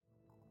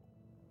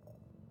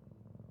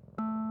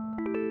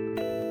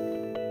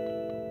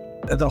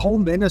The whole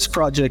MENACE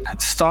project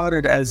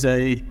started as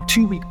a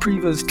 2-week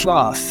previs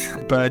class,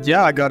 but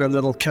yeah, I got a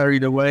little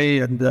carried away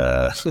and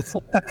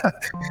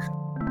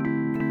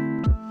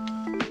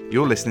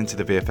You're listening to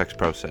the VFX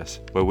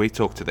Process, where we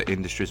talk to the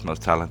industry's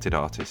most talented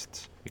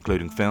artists,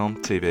 including film,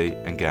 TV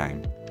and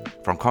game.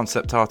 From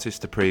concept artists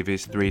to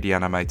previs, 3D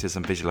animators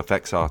and visual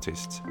effects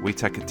artists, we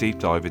take a deep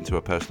dive into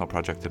a personal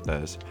project of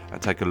theirs and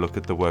take a look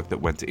at the work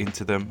that went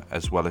into them,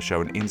 as well as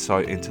show an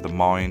insight into the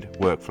mind,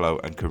 workflow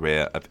and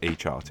career of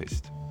each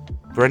artist.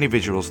 For any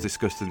visuals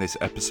discussed in this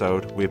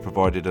episode, we have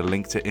provided a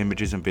link to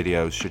images and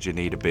videos should you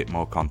need a bit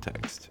more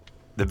context.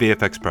 The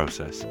VFX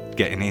Process,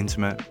 getting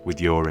intimate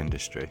with your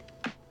industry.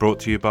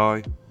 Brought to you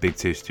by Big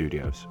 2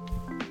 Studios.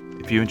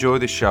 If you enjoy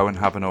this show and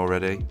haven't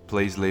already,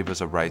 please leave us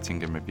a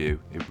rating and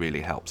review. It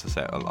really helps us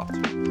out a lot.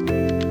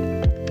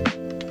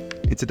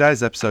 In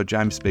today's episode,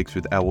 James speaks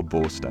with Ewald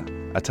Vorster,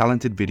 a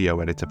talented video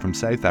editor from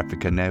South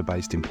Africa now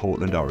based in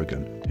Portland,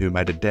 Oregon, who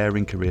made a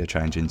daring career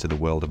change into the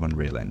world of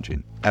Unreal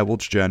Engine.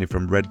 Ewald's journey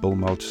from Red Bull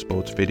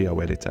Motorsports video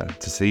editor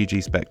to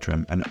CG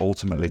Spectrum and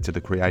ultimately to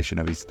the creation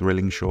of his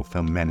thrilling short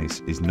film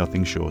MENACE is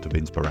nothing short of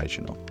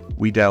inspirational.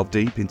 We delve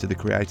deep into the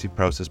creative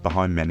process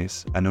behind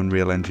MENACE, an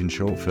Unreal Engine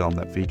short film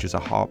that features a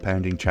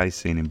heart-pounding chase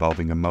scene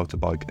involving a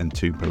motorbike and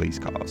 2 police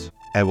cars.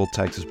 Ewald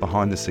takes us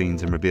behind the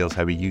scenes and reveals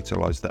how he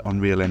utilised the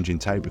Unreal Engine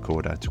tape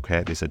recorder to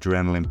create this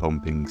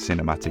adrenaline-pumping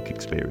cinematic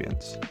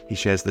experience. He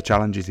shares the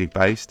challenges he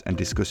faced and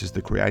discusses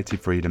the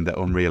creative freedom that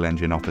Unreal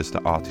Engine offers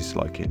to artists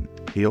like him.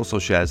 He also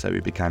shares how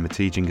he became a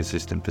teaching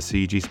assistant for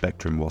CG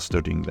Spectrum while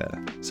studying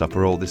there. So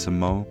for all this and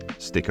more,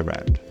 stick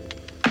around.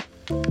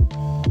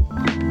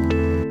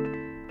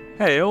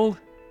 Hey, Ewald.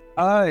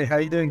 Hi, how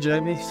you doing,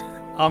 Jamie?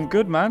 I'm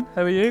good, man.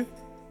 How are you?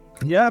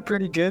 Yeah,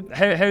 pretty good.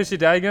 How's your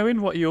day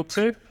going? What are you up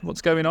to?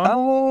 What's going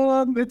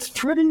on? It's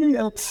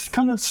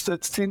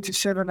 10 to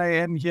 7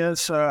 a.m. here,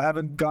 so I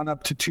haven't gone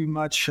up to too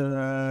much.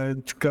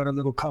 Got a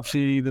little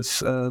coffee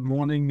this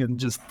morning and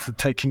just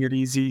taking it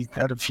easy.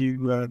 Had a few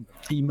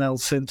emails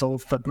sent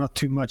off, but not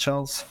too much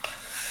else.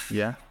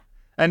 Yeah.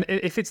 And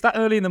if it's that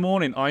early in the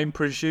morning, I'm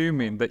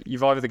presuming that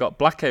you've either got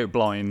blackout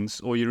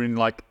blinds or you're in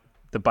like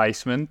the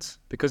basement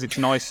because it's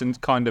nice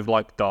and kind of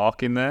like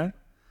dark in there.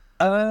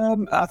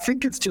 I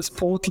think it's just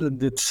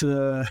Portland. It's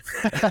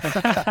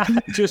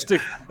just a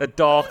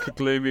dark,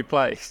 gloomy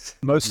place.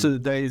 Most of the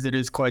days it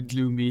is quite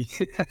gloomy.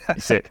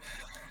 Is it?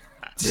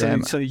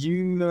 So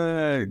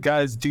you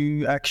guys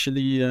do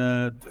actually,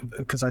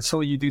 because I saw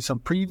you do some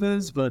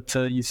previs, but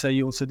you say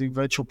you also do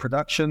virtual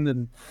production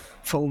and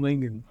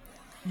filming and...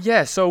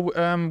 Yeah, so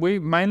we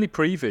mainly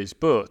previs,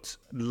 but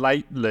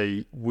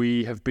lately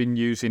we have been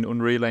using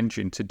Unreal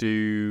Engine to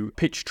do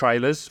pitch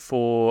trailers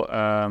for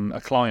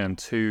a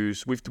client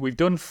we've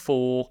done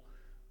 4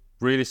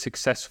 really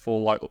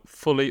successful, like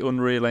fully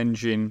Unreal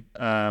Engine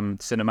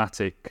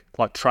cinematic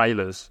like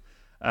trailers,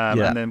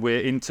 and then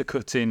we're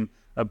intercutting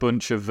a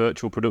bunch of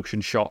virtual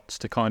production shots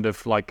to kind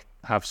of like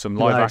have some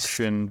live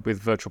action with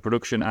virtual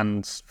production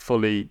and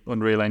fully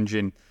Unreal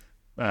Engine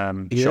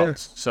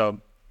shots.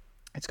 So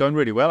it's going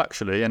really well,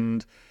 actually,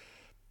 and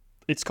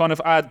it's kind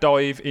of our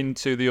dive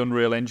into the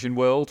Unreal Engine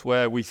world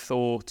where we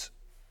thought,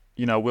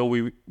 will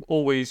we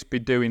always be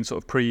doing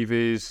sort of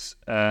previs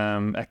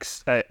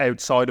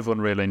outside of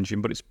Unreal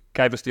Engine, but it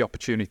gave us the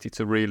opportunity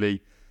to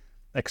really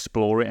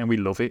explore it, and we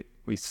love it.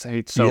 We say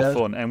it's so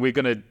fun, and we're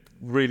going to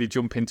really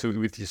jump into it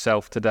with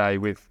yourself today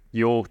with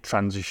your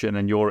transition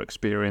and your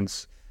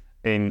experience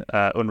in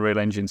Unreal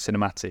Engine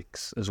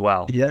cinematics as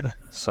well. Yeah.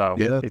 So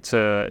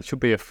it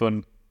should be a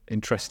fun,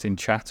 interesting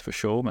chat for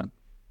sure, man.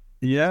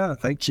 Yeah,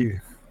 thank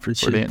you.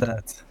 Appreciate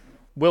that.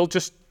 We'll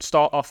just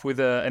start off with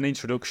an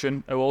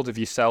introduction, Ewald, of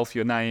yourself,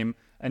 your name,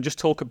 and just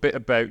talk a bit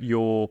about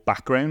your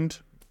background,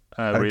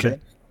 really.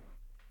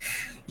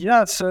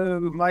 Yeah, so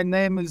my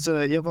name is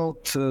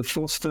Ewald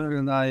Vorster,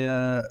 and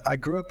I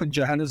grew up in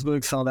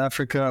Johannesburg, South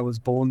Africa. I was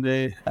born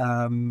there,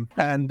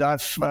 and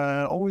I've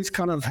always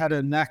kind of had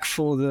a knack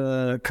for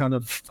the kind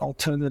of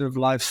alternative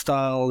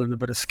lifestyle and a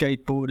bit of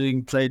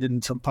skateboarding, played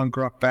in some punk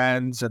rock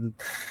bands and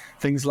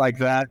things like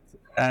that.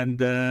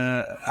 And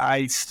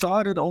I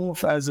started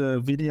off as a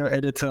video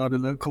editor on a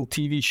local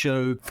TV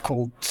show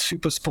called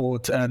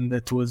Supersport, and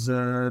it was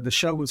the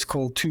show was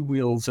called Two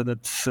Wheels, and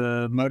it's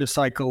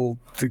motorcycle,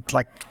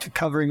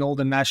 covering all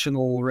the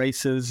national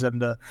races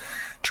and the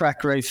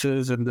track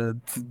races and the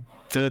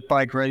dirt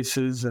bike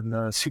races and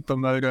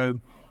supermoto.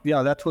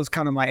 Yeah, that was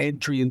kind of my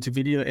entry into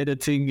video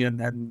editing,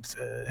 and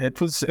it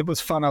was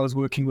fun. I was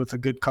working with a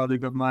good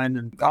colleague of mine,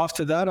 and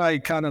after that, I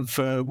kind of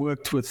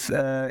worked with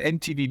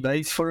MTV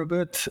Base for a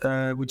bit,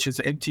 which is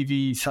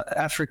MTV South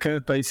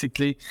Africa,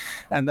 basically,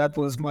 and that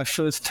was my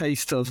first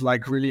taste of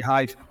like really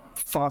high,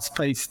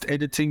 fast-paced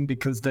editing,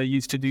 because they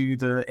used to do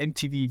the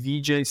MTV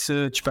VJ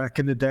search back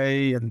in the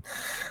day, and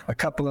a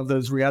couple of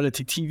those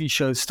reality TV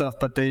show stuff,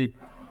 but they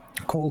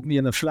called me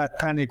in a flat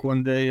panic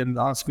one day and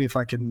asked me if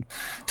I can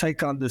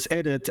take on this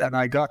edit. And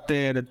I got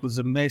there and it was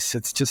a mess.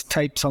 It's just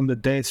tapes on the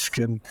desk.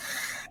 And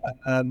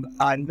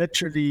I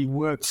literally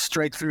worked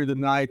straight through the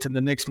night. And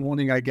the next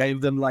morning I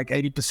gave them like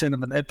 80%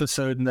 of an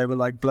episode and they were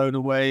like blown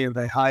away and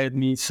they hired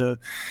me. So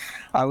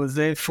I was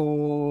there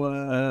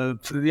for,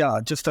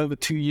 just over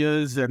 2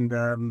 years.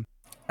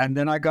 And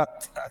then I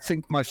got, I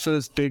think, my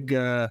first big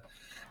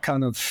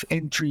kind of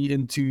entry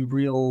into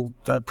real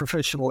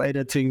professional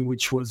editing,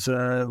 which was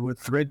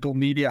with Red Bull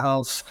Media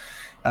House.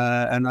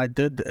 And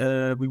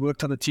we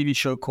worked on a TV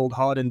show called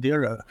Hard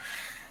Enduro.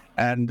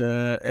 And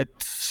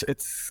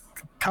it's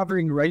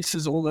covering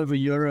races all over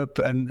Europe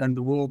and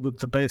the world with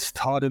the best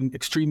hard and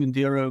extreme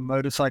enduro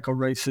motorcycle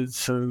races.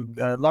 So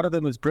a lot of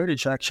them was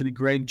British, actually.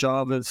 Graham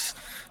Jarvis,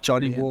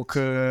 Johnny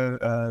Walker,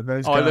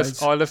 those guys.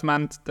 The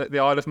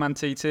Isle of Man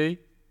TT?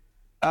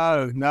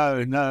 Oh,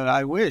 no,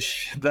 I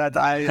wish that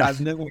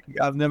I've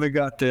never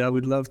got there. I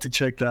would love to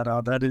check that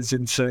out. That is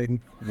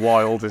insane.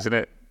 Wild, isn't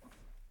it?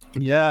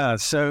 Yeah.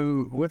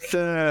 So with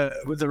the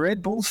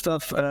Red Bull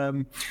stuff,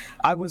 the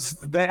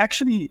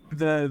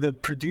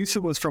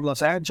producer was from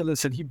Los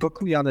Angeles and he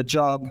booked me on a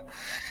job.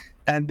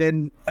 And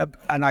then,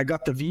 and I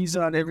got the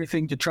visa and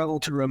everything to travel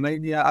to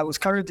Romania. I was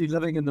currently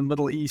living in the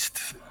Middle East.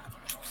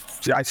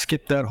 I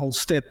skipped that whole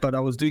step, but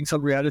I was doing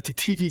some reality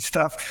TV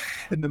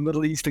stuff in the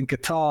Middle East and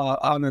Qatar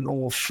on and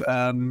off,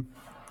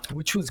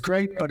 which was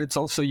great, but it's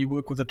also you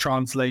work with a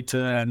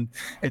translator and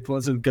it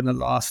wasn't going to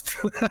last.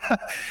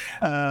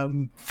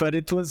 But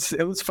it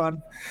was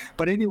fun.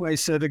 But anyway,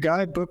 so the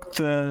guy booked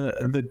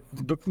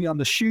me on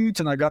the shoot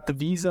and I got the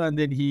visa and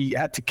then he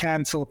had to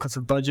cancel because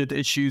of budget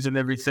issues and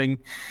everything.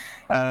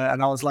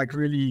 And I was like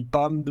really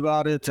bummed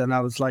about it. And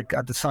I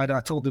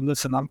told him,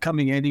 listen, I'm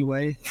coming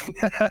anyway.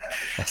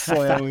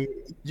 So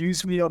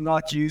use me or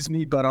not use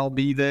me, but I'll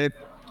be there.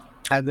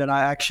 And then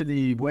I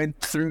actually went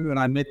through and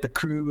I met the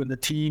crew and the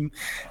team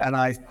and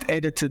I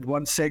edited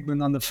one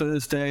segment on the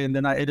first day and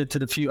then I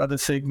edited a few other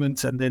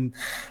segments. And then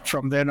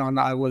from then on,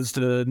 I was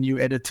the new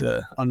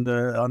editor on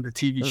the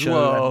TV show.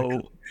 Whoa.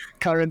 And the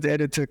current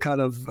editor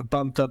kind of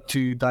bumped up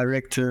to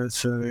director.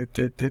 So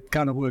it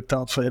kind of worked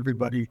out for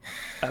everybody.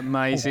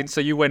 Amazing.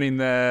 So you went in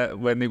there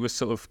when it was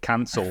sort of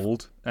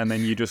cancelled and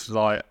then you just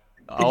like,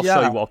 I'll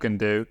show you what I can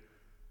do.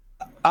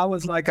 I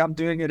was like, I'm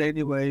doing it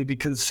anyway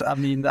because, I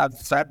mean,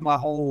 I've had my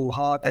whole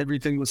heart,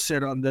 everything was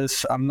set on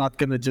this. I'm not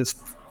going to just,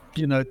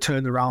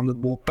 turn around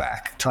and walk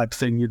back type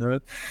thing,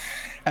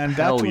 And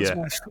that was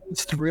my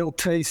first real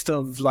taste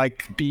of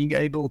like being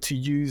able to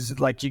use,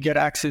 like you get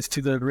access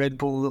to the Red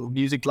Bull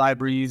music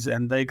libraries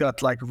and they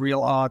got like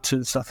real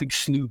artists. I think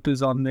Snoop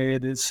is on there.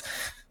 There's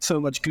so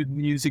much good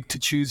music to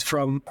choose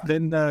from.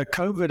 Then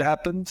COVID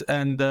happened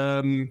and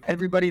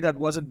everybody that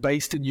wasn't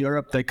based in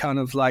Europe, they kind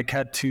of like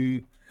had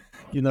to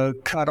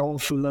cut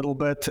off a little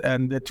bit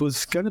and it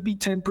was going to be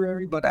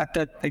temporary. But at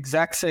that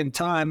exact same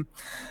time,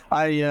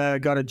 I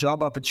got a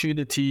job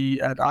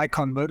opportunity at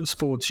Icon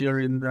Motorsports here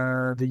in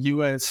the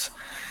US.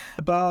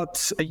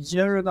 About a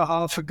year and a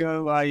half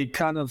ago, I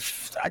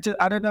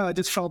don't know, I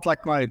just felt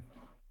like my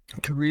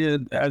career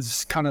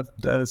has kind of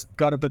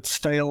got a bit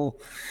stale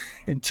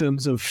in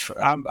terms of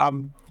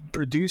I'm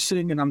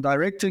producing and I'm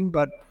directing,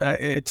 but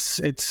it's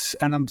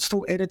and I'm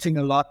still editing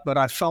a lot, but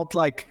I felt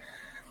like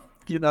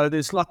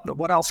there's not,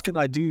 what else can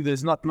I do?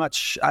 There's not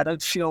much. I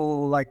don't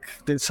feel like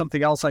there's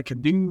something else I can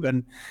do.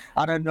 And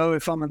I don't know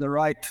if I'm in the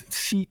right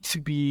seat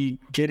to be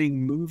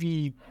getting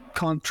movie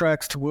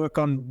contracts to work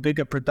on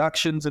bigger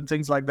productions and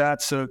things like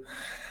that. So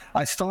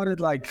I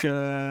started I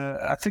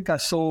think I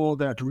saw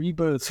that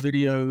Rebirth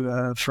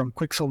video from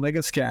Quixel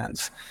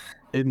Megascans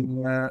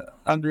in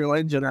Unreal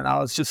Engine. And I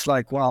was just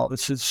like, wow,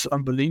 this is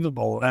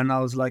unbelievable. And I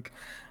was like,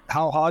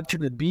 how hard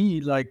can it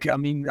be? Like, I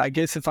mean, I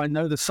guess if I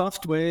know the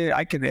software,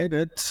 I can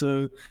edit,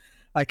 so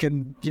I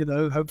can,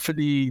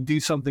 hopefully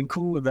do something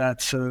cool with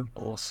that. So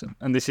awesome.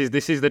 And this is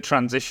the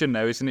transition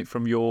now, isn't it,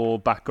 from your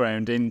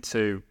background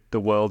into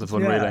the world of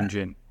Unreal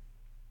Engine?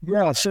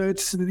 Yeah. So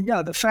it's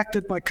the fact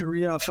that my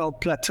career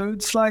felt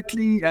plateaued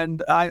slightly,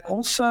 and I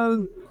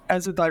also,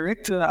 as a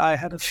director,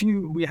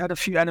 we had a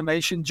few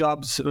animation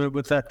jobs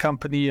with that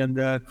company,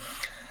 and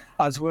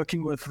I was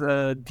working with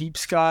Deep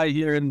Sky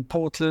here in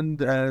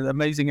Portland,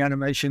 amazing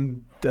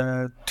animation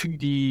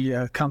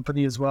 2D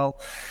company as well.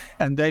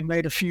 And they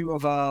made a few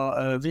of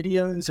our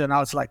videos and I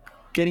was like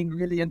getting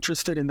really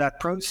interested in that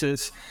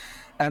process.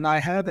 And I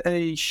had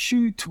a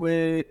shoot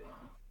where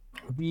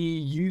we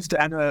used a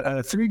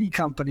 3D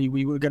company.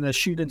 We were going to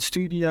shoot in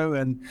studio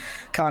and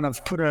kind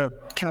of put a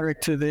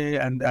character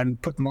there and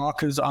put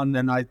markers on.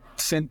 And I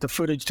sent the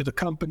footage to the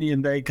company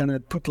and they kind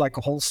of put like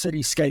a whole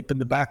cityscape in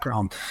the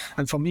background.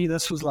 And for me,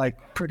 this was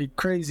like pretty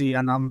crazy.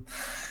 And I'm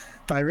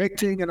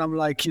directing and I'm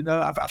like,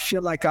 I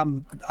feel like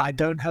I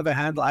don't have a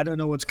handle. I don't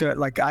know what's going,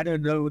 like, I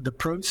don't know the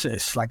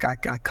process. Like I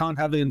can't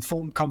have an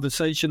informed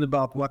conversation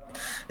about what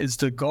is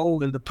the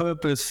goal and the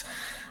purpose.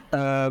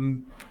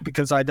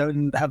 Because I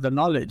don't have the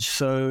knowledge.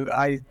 So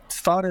I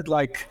started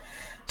like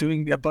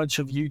doing a bunch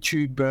of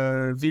YouTube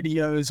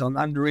videos on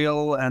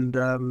Unreal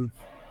and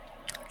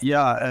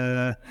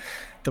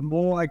the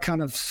more I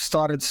kind of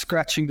started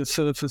scratching the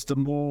surface, the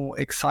more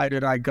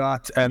excited I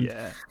got. And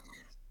yeah,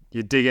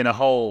 you're digging a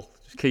hole.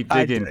 Just keep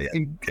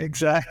digging.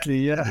 Exactly.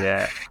 Yeah.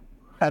 Yeah.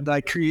 And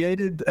I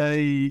created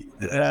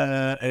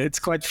it's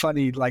quite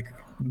funny, like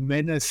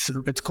MENACE,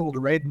 it's called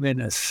Red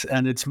MENACE,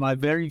 and it's my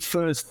very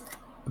first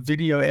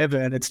video ever,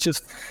 and it's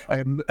just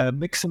a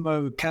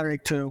Mixamo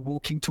character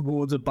walking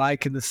towards a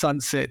bike in the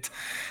sunset.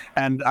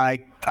 And I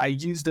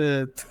used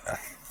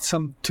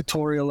some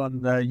tutorial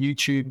on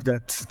YouTube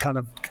that kind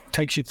of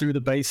takes you through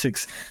the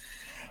basics.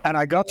 And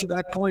I got to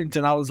that point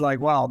and I was like,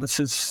 wow, this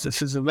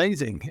is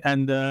amazing.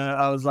 And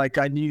I was like,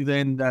 I knew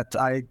then that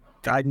I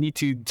need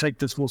to take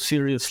this more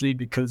seriously,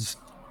 because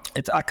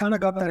I kind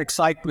of got that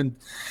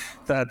excitement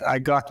that I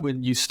got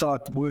when you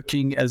start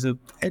working as an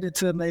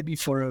editor, maybe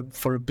for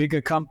a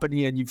bigger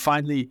company, and you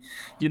finally,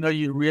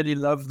 you really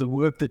love the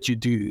work that you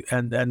do,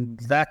 and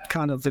that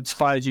kind of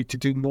inspires you to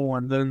do more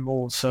and learn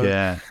more. So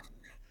yeah,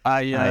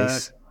 I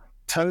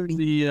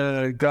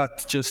totally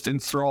got just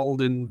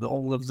enthralled in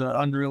all of the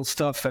Unreal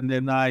stuff, and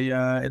then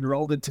I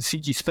enrolled into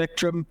CG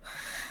Spectrum,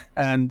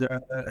 and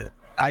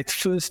I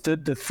first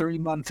did the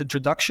 3-month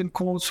introduction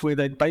course where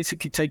they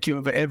basically take you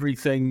over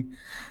everything,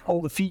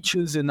 all the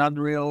features in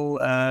Unreal,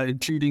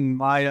 including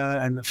Maya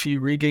and a few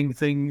rigging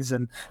things.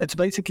 And it's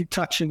basically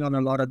touching on a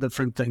lot of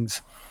different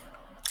things.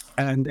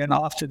 And then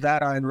after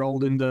that, I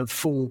enrolled in the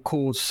full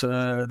course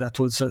that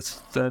was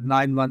the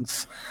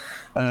 9-month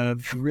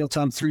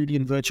real-time 3D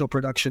and virtual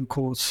production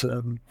course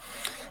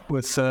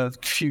with a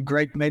few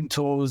great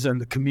mentors,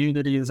 and the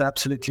community has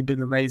absolutely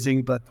been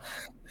amazing. But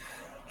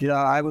yeah,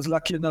 I was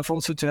lucky enough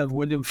also to have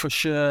William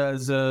Fisher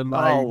as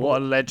my... Oh,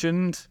 what a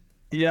legend.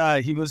 Yeah,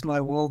 he was my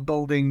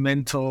world-building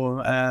mentor.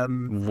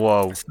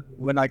 Whoa.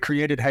 When I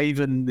created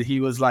Haven, he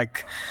was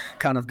like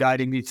kind of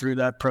guiding me through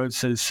that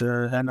process.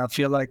 And I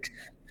feel like,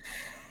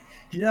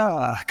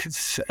 yeah,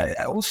 because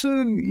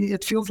also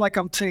it feels like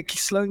I'm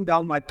slowing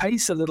down my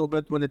pace a little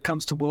bit when it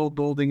comes to world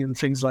building and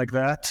things like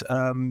that.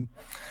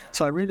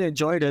 So I really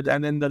enjoyed it.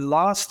 And then the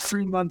last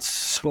 3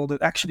 months, well,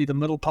 actually the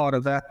middle part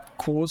of that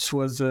course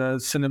was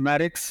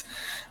cinematics.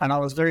 And I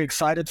was very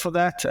excited for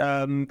that.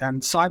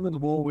 And Simon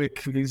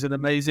Warwick, he's an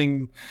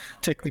amazing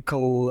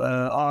technical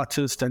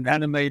artist and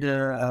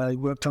animator. He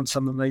worked on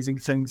some amazing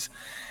things.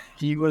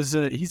 He was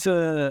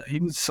also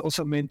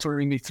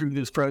mentoring me through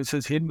this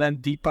process, him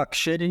and Deepak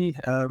Shetty.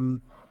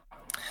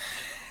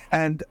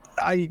 And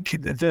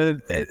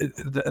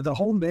the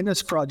whole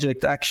MENACE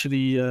project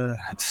actually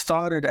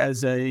started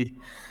as a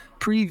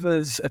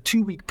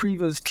 2-week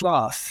previs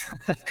class.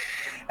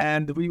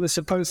 And we were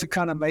supposed to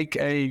kind of make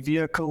a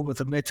vehicle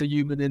with a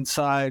meta-human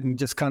inside, and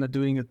just kind of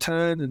doing a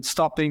turn and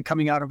stopping,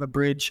 coming out of a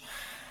bridge,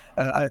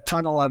 a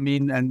tunnel, and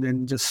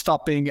then just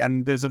stopping,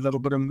 and there's a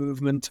little bit of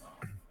movement.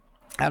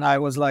 And I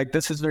was like,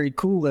 this is very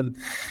cool. And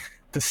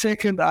the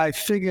second I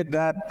figured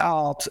that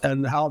out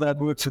and how that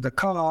works with the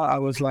car, I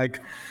was like,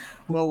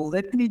 well,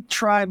 let me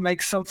try and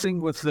make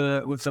something with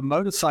the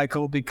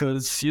motorcycle,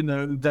 because,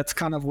 that's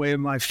kind of where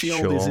my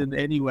field is in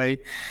anyway.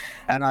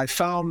 And I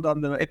found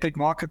on the Epic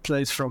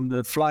Marketplace from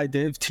the Fly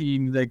Dev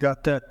team, they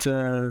got that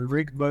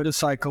rigged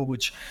motorcycle,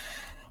 which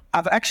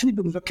I've actually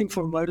been looking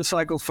for a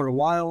motorcycle for a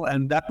while,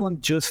 and that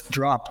one just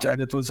dropped.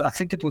 And I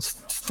think it was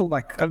still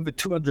like over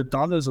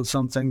 $200 or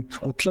something,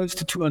 or close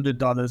to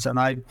 $200. And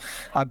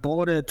I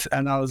bought it,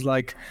 and I was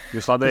like,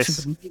 just like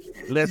this.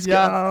 Let's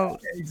go.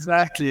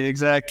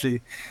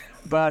 Exactly.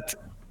 But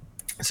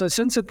so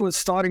since it was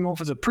starting off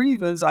as a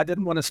previs, I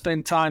didn't want to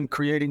spend time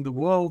creating the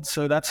world.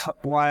 So that's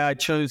why I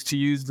chose to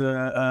use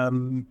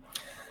the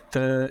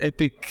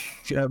Epic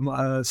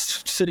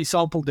city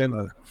sample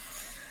demo.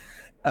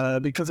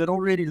 Because it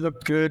already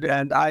looked good,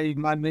 and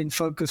my main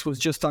focus was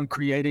just on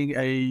creating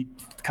a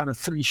kind of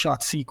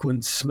 3-shot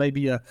sequence,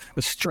 maybe a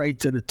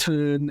straight and a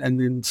turn, and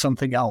then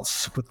something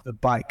else with the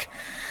bike.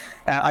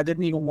 I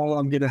didn't even know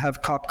I'm going to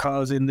have cop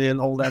cars in there and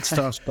all that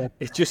stuff. But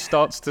it just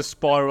starts to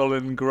spiral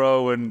and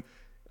grow, and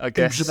I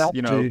guess,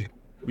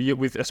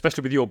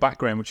 especially with your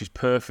background, which is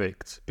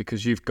perfect,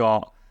 because you've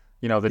got,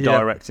 the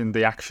directing,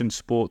 the action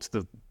sports,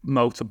 the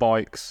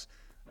motorbikes.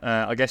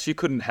 I guess you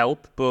couldn't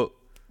help but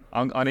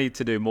I need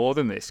to do more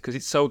than this, because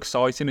it's so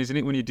exciting, isn't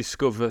it, when you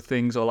discover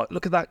things, or like,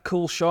 look at that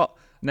cool shot,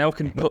 now I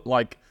can put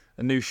like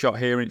a new shot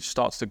here, and it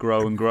starts to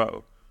grow and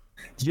grow.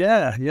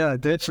 Yeah,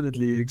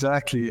 definitely,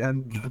 exactly.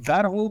 And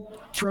that whole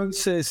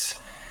process,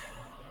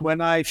 when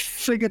I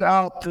figured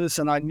out this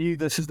and I knew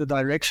this is the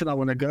direction I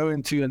want to go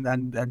into,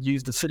 and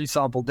use the city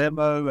sample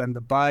demo and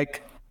the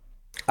bike,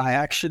 I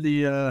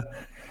actually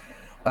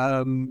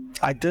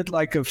I did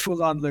like a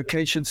full-on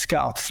location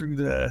scout through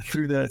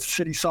the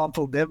city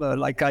sample demo,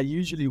 like I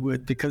usually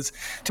would, because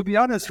to be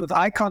honest, with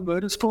Icon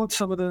Motorsports,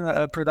 some of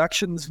the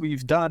productions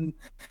we've done,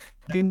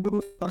 been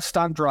with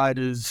stunt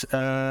riders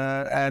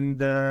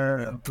and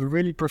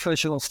really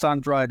professional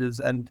stunt riders,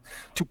 and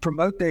to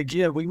promote their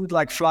gear, we would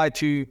like fly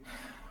to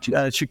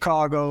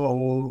Chicago,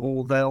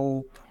 or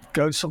they'll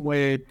go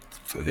somewhere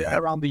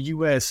around the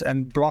US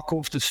and block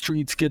off the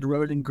streets, get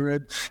rolling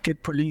grid,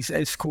 get police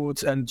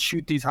escorts, and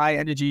shoot these high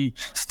energy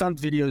stunt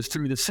videos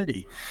through the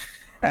city.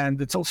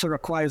 and it also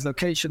requires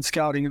location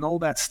scouting and all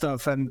that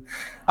stuff. And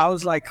I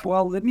was like,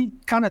 well, let me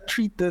kind of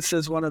treat this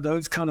as one of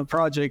those kind of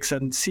projects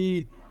and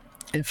see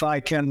if I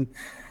can,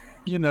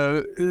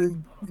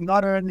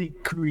 not only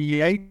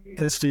create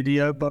this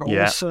video, but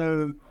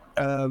also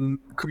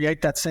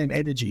create that same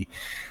energy.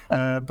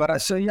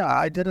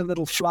 I did a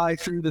little fly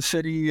through the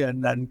city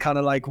and kind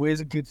of like, where's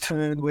a good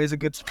turn? Where's a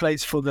good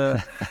place for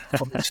the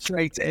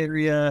straight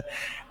area?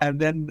 And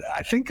then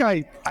I think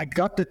I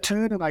got the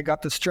turn and I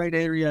got the straight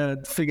area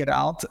figured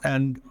out,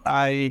 and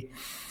I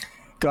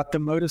got the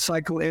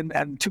motorcycle in.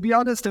 And to be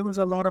honest, there was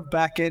a lot of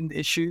back end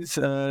issues.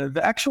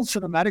 The actual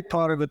cinematic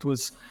part of it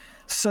was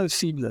so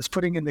seamless,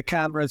 putting in the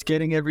cameras,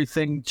 getting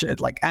everything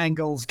like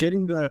angles,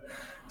 getting the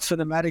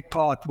cinematic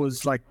part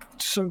was like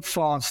so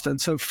fast and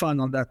so fun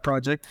on that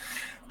project.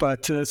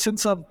 But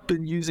since I've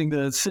been using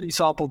the city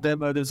sample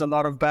demo, there's a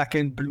lot of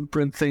back-end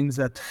blueprint things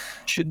that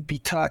shouldn't be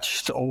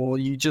touched, or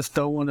you just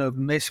don't want to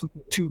mess with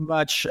it too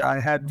much. I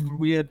had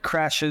weird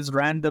crashes,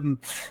 random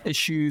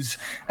issues,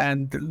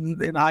 and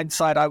in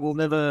hindsight, I will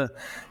never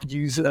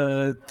use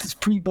this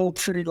pre-built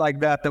city like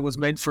that was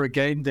meant for a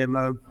game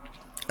demo.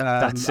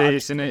 That's it,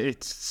 isn't it?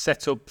 It's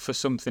set up for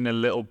something a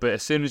little bit.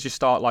 As soon as you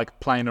start like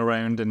playing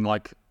around and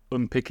like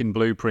unpicking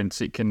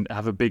blueprints, it can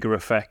have a bigger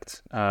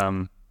effect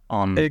on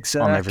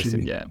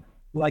everything. Yeah,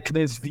 like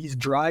there's these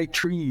dry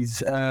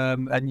trees,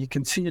 and you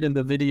can see it in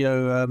the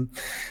video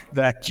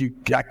that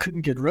I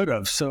couldn't get rid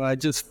of. So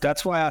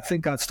that's why I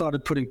think I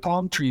started putting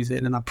palm trees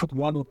in, and I put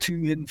one or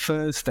two in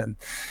first, and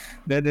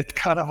then it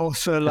kind of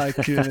also like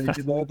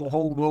the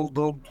whole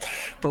world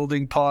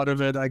building part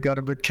of it. I got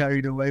a bit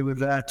carried away with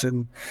that,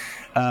 and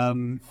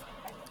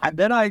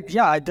then I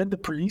did the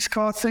police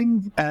car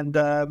thing, and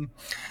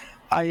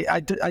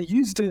I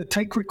used a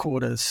take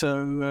recorder.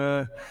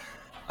 So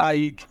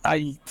I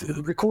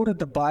recorded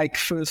the bike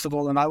first of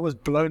all, and I was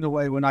blown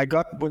away when I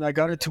got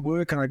it to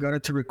work and I got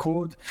it to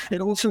record.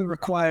 It also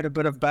required a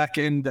bit of back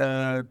end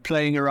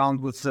playing around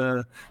with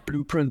the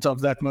blueprint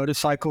of that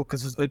motorcycle,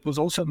 because it was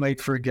also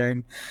made for a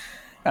game.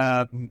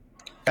 And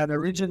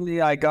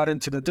originally I got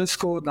into the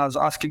Discord and I was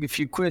asking a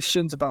few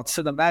questions about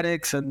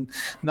cinematics, and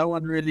no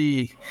one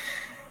really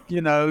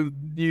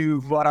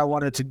knew what I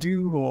wanted to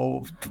do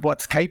or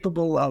what's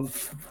capable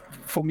of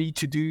for me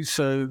to do.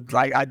 So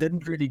like I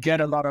didn't really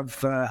get a lot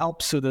of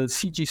help. So the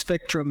CG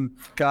Spectrum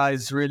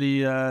guys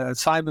really,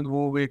 Simon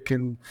Warwick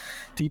and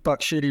Deepak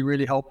Shetty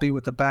really helped me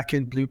with the back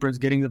end blueprints,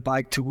 getting the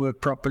bike to work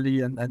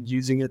properly and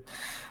using it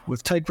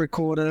with tape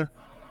recorder.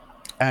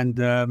 And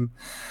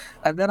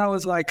then I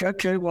was like,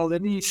 okay, well,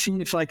 let me see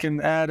if I can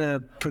add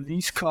a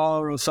police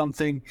car or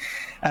something.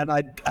 And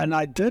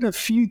I did a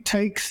few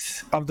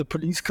takes of the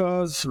police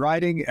cars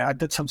riding. I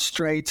did some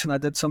straights and I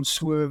did some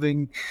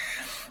swerving.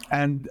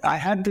 And I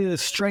had the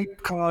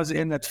straight cars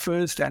in at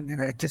first, and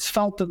it just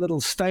felt a little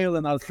stale.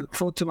 And I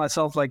thought to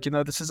myself, like,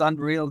 this is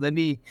unreal. Let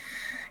me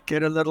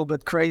get a little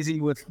bit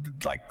crazy with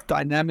like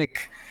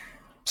dynamic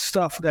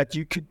stuff that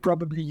you could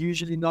probably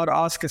usually not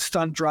ask a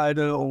stunt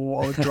rider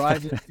or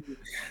driver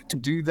to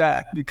do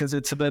that, because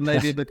it's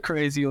maybe a bit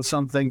crazy or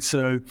something.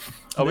 So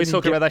are we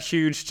talking about that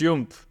huge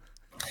jump?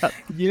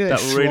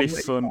 Yes, that really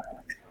fun.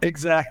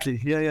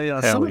 Exactly.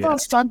 Yeah. Some of our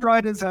stunt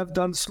riders have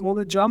done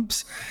smaller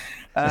jumps.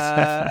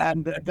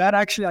 And that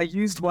actually, I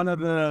used one of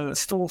the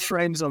still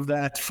frames of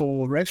that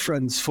for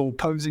reference for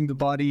posing the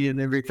body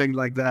and everything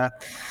like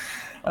that.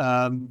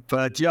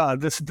 But yeah,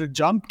 the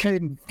jump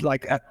came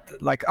like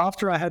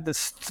after I had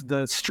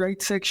the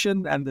straight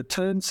section and the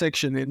turn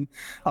section in.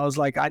 I was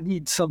like, I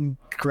need some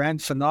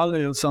grand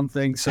finale or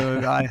something. So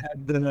I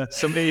had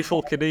some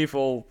Evil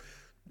Knievel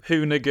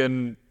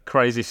Hoonigan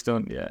crazy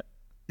stunt. Yeah.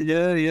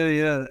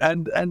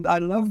 And I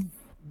love.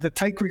 The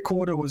take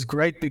recorder was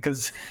great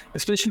because,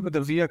 especially with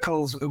the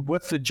vehicles,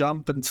 with the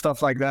jump and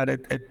stuff like that,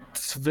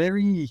 it's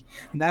very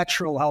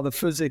natural how the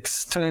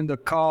physics turn the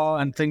car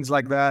and things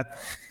like that.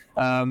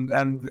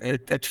 And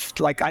it's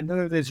like, I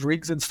know there's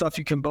rigs and stuff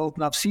you can build,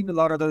 and I've seen a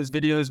lot of those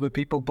videos where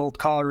people build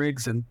car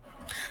rigs, and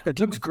it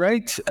looks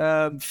great.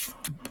 I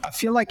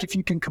feel like if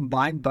you can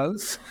combine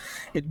both,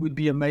 it would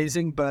be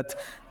amazing,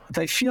 but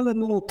they feel a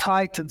little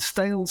tight and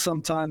stale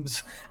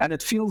sometimes, and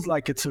it feels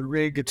like it's a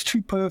rig. It's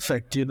too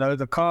perfect,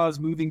 the car's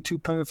moving too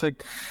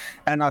perfect.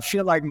 And I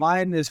feel like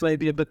mine is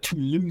maybe a bit too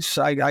loose.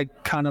 I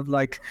kind of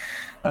like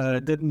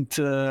didn't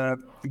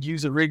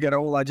use a rig at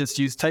all. I just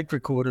used tape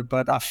recorder.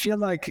 But I feel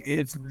like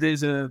if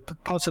there's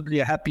possibly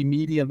a happy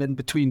medium in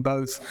between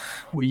both,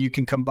 where you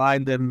can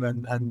combine them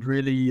and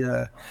really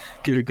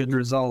get a good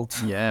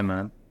result. Yeah,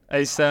 man.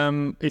 It's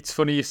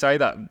funny you say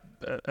that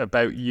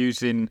about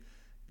using,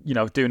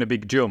 doing a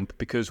big jump,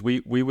 because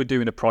we were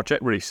doing a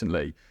project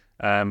recently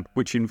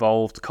which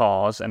involved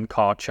cars and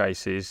car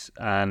chases,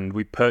 and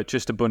we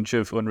purchased a bunch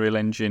of Unreal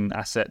Engine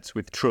assets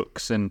with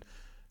trucks, and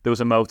there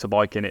was a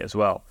motorbike in it as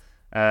well.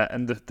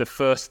 And the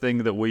first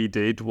thing that we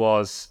did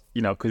was,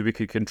 because we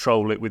could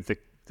control it with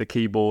the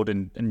keyboard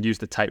and use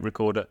the tape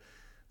recorder,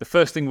 the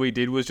first thing we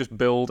did was just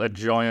build a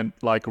giant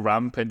like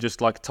ramp and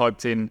just like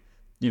typed in,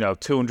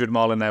 200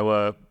 mile an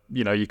hour,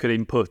 you could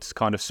input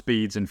kind of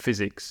speeds and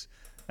physics.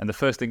 And the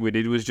first thing we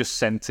did was just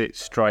sent it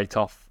straight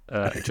off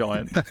a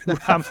giant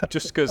ramp,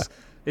 just because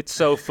it's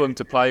so fun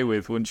to play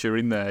with once you're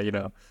in there, you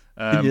know.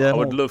 I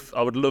would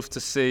love to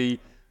see.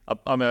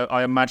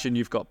 I imagine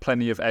you've got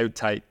plenty of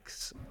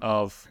outtakes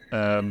of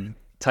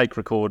take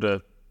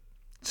recorder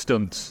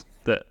stunts.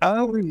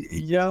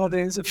 Yeah,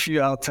 there's a few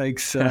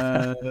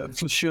outtakes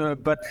for sure.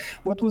 But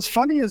what was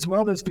funny as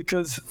well is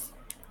because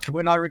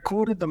when I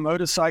recorded the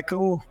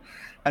motorcycle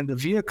and the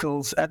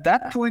vehicles, at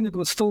that point it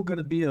was still going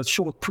to be a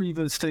short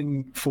previs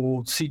thing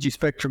for CG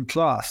Spectrum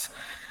Class.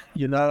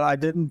 You know, I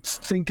didn't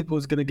think it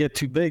was going to get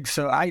too big,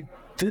 so I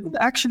didn't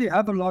actually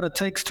have a lot of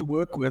takes to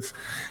work with.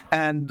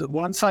 And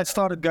once I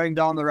started going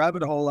down the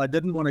rabbit hole, I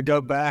didn't want to go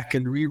back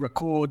and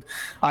re-record.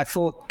 I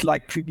thought,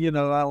 like, you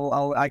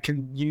know, I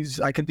can do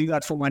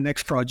that for my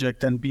next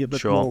project and be a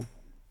bit more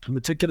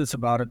meticulous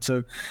about it.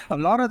 So a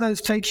lot of those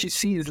takes you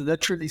see is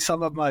literally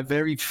some of my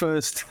very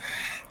first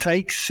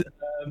takes.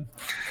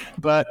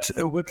 But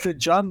with the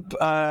jump,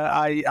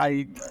 and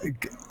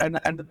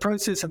the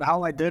process and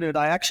how I did it,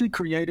 I actually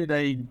created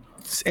a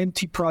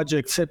empty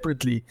project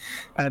separately,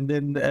 and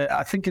then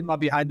I think in my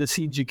behind the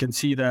scenes you can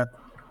see that.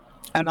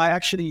 And I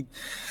actually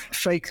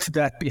faked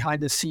that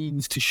behind the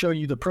scenes to show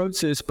you the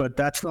process, but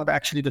that's not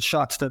actually the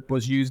shots that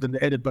was used in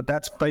the edit, but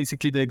that's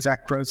basically the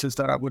exact process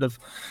that I would have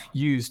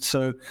used.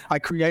 So I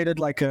created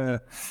like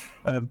a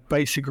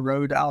basic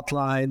road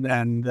outline,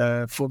 and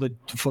for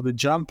the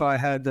jump I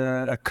had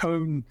a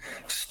cone.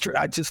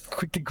 I just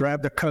quickly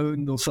grabbed a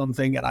cone or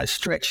something and I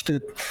stretched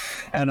it,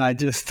 and I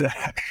just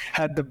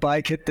had the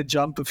bike hit the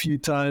jump a few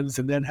times,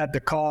 and then had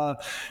the car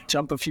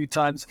jump a few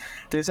times.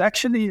 There's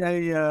actually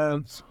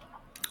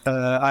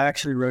I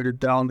actually wrote it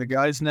down. The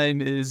guy's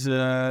name is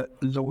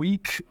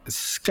Loic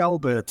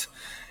Scalbert.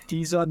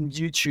 He's on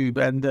YouTube,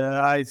 and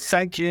I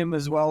thank him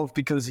as well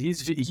because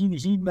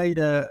he made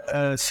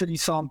a city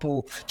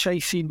sample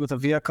chase scene with a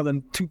vehicle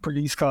and 2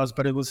 police cars,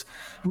 but it was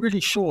really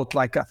short,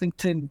 like I think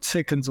 10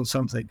 seconds or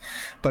something.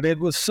 But it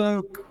was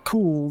so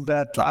cool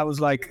that I was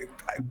like,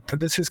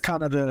 this is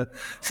kind of the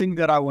thing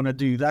that I want to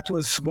do. That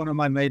was one of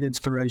my main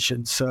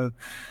inspirations. So,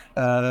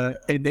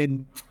 and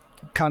then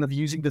kind of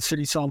using the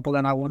city sample,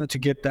 and I wanted to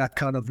get that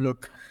kind of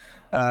look.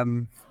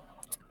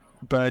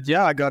 But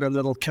yeah, I got a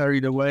little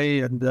carried away,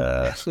 and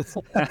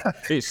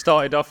it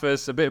started off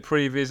as a bit of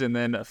previs and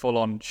then a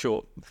full-on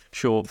short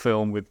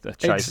film with a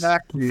chase,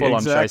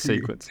 full-on chase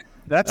sequence.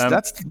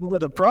 That's one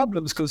of the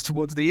problems, because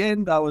towards the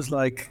end I was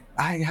like,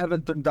 I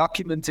haven't been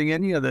documenting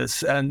any of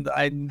this, and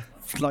I'm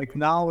like,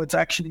 now it's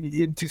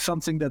actually into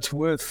something that's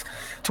worth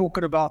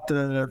talking about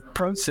the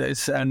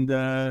process, and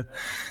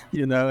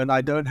you know, and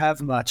I don't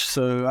have much,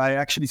 so I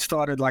actually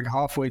started like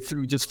halfway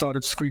through, just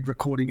started screen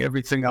recording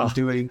everything I'm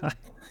doing.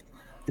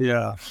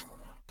 Yeah.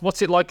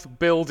 What's it like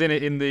building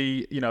it in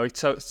the, you know,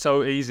 it's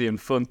so easy and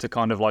fun to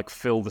kind of like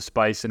fill the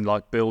space and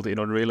like build it in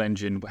Unreal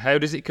Engine. How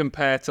does it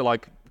compare to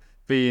like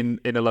being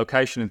in a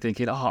location and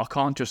thinking, oh, I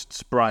can't just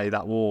spray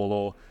that wall,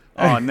 or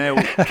oh, now,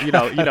 you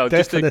know,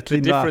 just the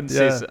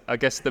differences, I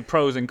guess the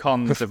pros and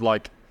cons of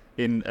like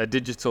in a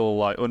digital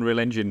like Unreal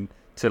Engine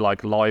to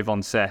like live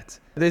on set?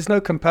 There's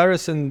no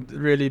comparison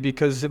really,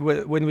 because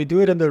when we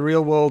do it in the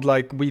real world,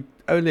 like we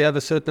only have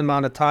a certain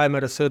amount of time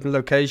at a certain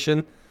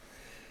location.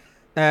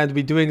 And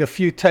we're doing a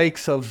few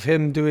takes of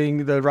him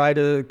doing the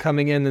rider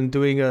coming in and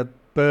doing a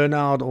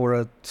burnout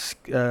or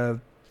a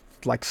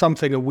like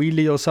something, a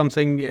wheelie or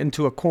something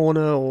into a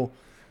corner, or,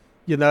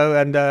 you know,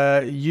 and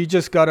you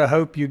just got to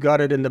hope you got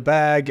it in the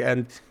bag.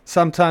 And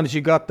sometimes you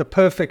got the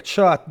perfect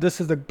shot.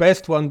 This is the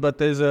best one, but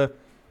there's a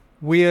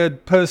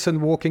weird person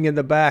walking in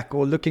the back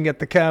or looking at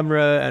the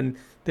camera. And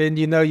then,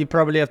 you know, you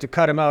probably have to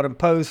cut him out in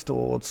post,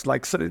 or it's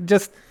like, so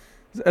just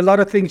a lot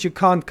of things you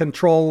can't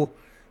control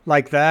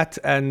like that.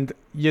 And,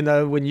 you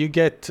know, when you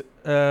get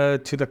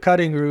to the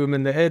cutting room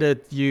in the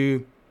edit,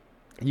 you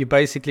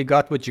basically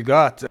got what you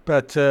got.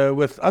 But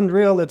with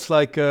Unreal, it's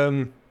like,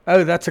 oh,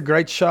 that's a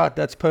great shot,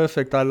 that's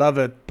perfect, I love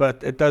it,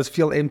 but it does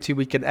feel empty.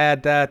 We can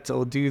add that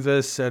or do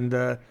this,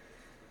 and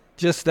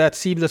just that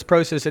seamless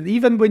process. And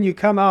even when you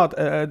come out,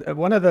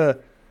 one of the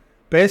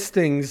best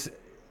things,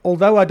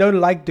 although I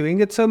don't like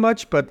doing it so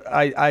much, but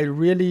I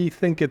really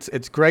think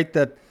it's great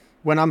that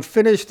when I'm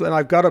finished and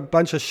I've got a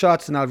bunch of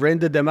shots and I've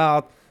rendered them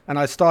out, and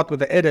I start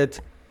with the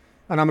edit,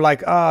 and I'm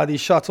like,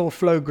 these shots all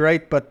flow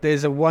great, but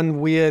there's a one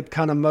weird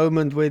kind of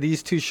moment where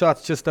these 2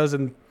 shots just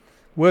doesn't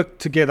work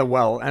together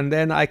well. And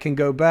then I can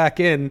go back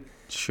in,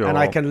 and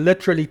I can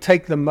literally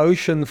take the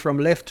motion from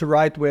left to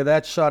right where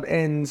that shot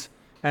ends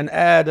and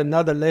add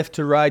another left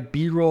to right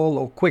B-roll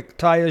or quick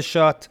tire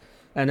shot,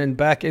 and then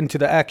back into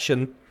the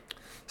action.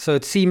 So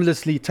it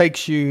seamlessly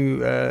takes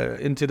you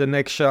into the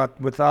next shot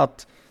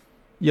without,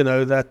 you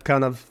know, that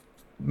kind of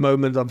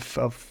moment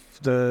of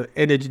the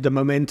energy, the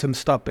momentum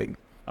stopping.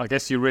 I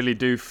guess you really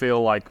do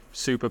feel like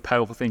super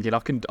powerful, thinking I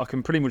can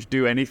pretty much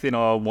do anything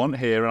I want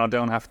here, and I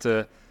don't have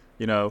to,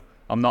 you know,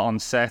 I'm not on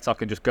set. I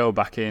can just go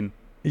back in,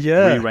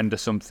 re-render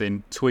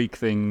something, tweak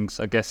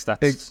things. I guess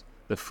that's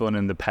the fun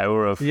and the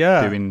power of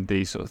doing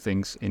these sort of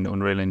things in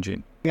Unreal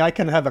Engine. I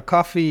can have a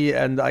coffee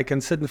and I can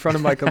sit in front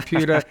of my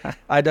computer.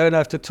 I don't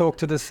have to talk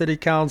to the city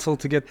council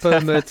to get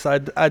permits.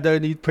 I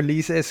don't need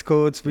police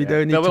escorts. We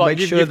don't need to make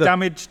sure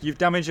that you've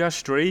damaged our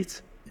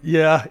street.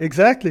 Yeah,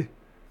 exactly.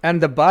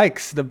 And the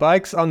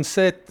bikes on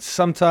set,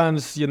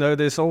 sometimes,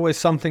 there's always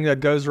something that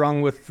goes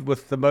wrong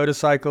with the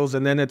motorcycles,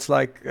 and then it's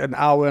like an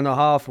hour and a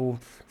half or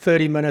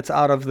 30 minutes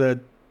out of the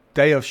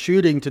day of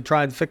shooting to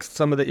try and fix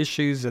some of the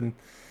issues. And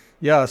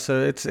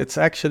so it's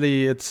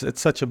actually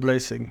such a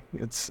blessing.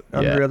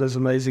 Unreal is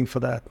amazing for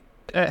that.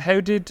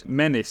 How did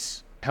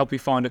MENACE help you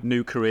find a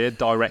new career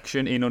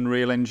direction in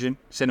Unreal Engine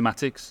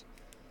cinematics?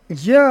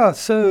 Yeah,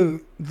 so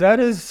that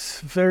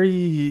is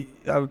very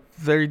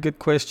good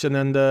question.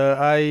 And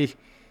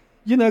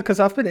because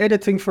I've been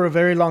editing for a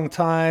very long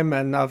time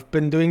and I've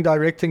been doing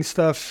directing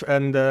stuff,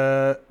 and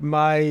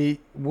my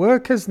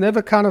work has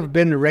never kind of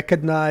been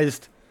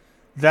recognized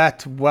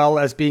that well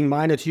as being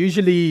mine. It's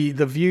usually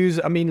the views.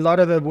 I mean, a lot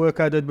of the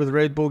work I did with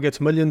Red Bull gets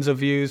millions of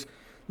views.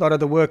 A lot of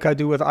the work I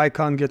do with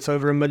Icon gets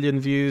over 1 million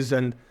views,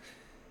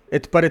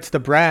 but it's the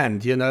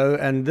brand,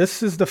 and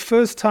this is the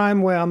first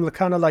time where I'm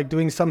kind of like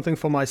doing something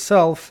for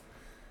myself.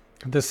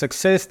 The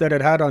success that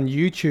it had on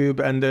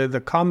YouTube and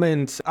the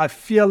comments, I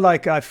feel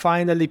like I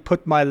finally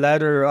put my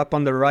ladder up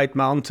on the right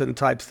mountain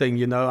type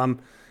thing.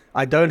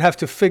 I don't have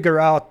to figure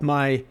out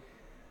my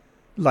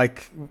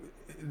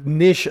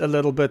niche a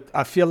little bit.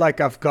 I feel like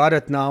I've got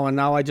it now, and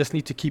now I just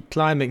need to keep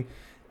climbing.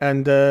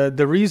 And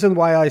the reason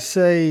why I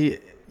say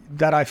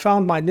that I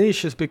found my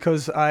niche is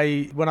because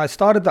when I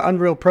started the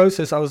Unreal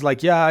process, I was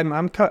like,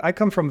 I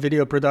come from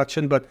video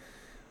production, but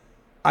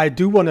I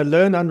do want to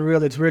learn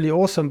Unreal. It's really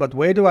awesome, but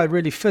where do I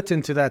really fit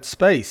into that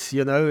space?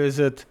 Is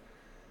it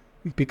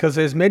because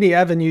there's many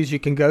avenues you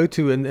can go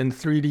to in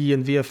 3D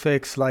and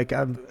VFX? Like,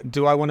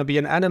 do I want to be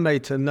an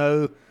animator?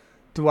 No.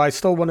 Do I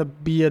still want to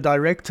be a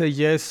director?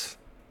 Yes.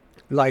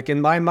 Like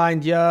in my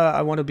mind,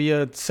 I want to be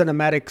a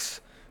cinematics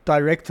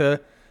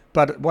director,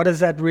 but what does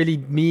that really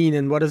mean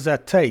and what does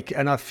that take?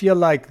 And I feel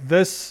like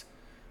this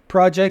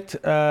project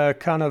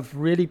kind of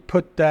really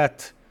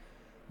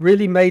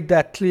made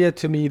that clear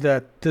to me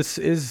that this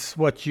is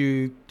what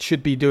you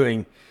should be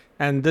doing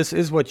and this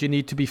is what you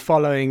need to be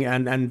following,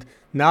 and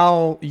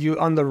now you're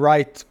on the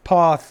right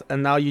path,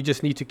 and now you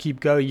just need to keep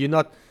going. You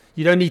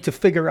don't need to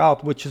figure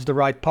out which is the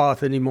right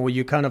path anymore.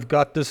 You kind of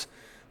got this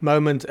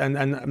moment, and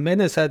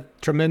MENACE had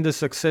tremendous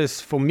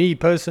success for me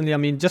personally. I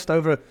mean, just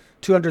over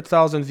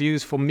 200,000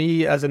 views for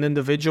me as an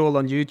individual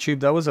on YouTube.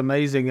 That was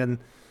amazing, and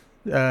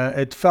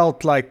it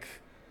felt like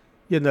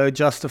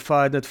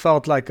justified. It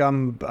felt like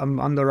I'm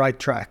on the right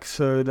track.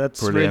 So that's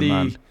brilliant, really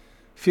man.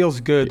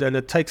 Feels good, and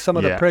it takes some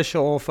of the pressure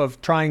off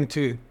of trying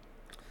to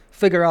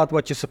figure out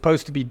what you're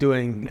supposed to be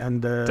doing.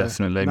 And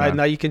definitely,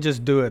 now you can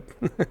just do it.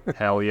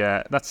 Hell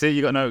yeah, that's it.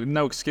 You got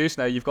no excuse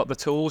now. You've got the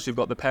tools, you've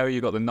got the power,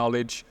 you've got the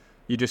knowledge.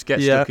 You just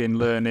get stuck in,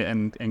 learn it,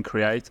 and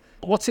create.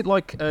 What's it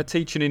like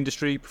teaching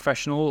industry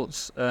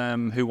professionals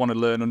who want to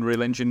learn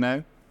Unreal Engine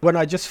now? When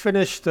I just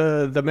finished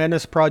the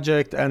MENACE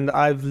project, and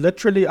I've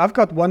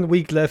got 1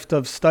 week left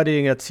of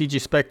studying at CG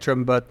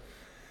Spectrum, but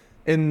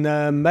in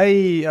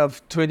May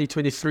of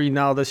 2023,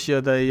 now this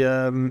year, they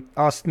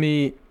asked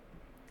me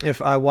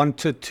if I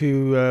wanted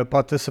to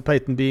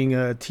participate in being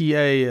a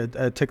TA,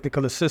 a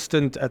technical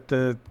assistant at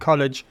the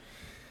college.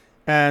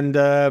 And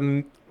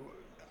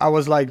I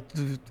was like,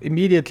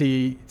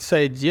 immediately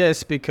said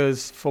yes,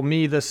 because for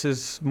me, this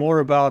is more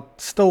about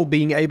still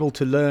being able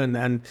to learn,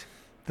 and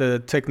the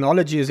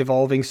technology is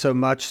evolving so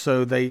much,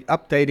 so they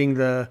updating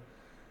the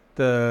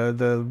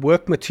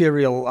work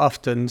material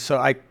often. So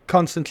I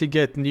constantly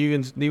get new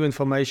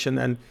information,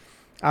 and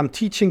I'm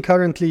teaching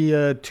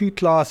currently 2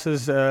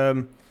 classes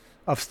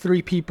of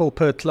 3 people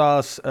per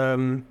class,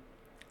 and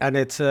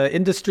it's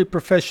industry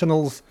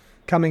professionals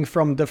coming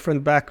from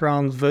different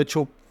backgrounds,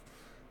 virtual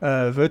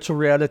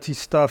reality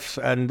stuff,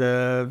 and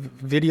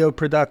video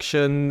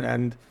production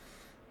and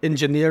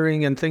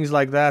engineering and things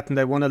like that, and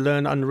they want to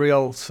learn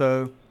Unreal.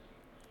 So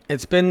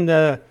it's been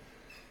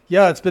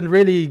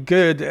really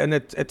good, and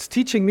it's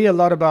teaching me a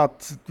lot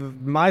about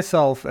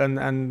myself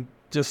and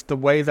just the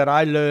way that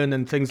I learn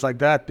and things like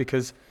that,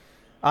 because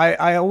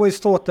I always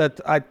thought that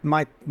I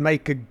might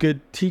make a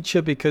good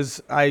teacher,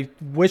 because I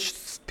wish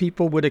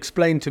people would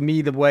explain to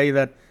me the way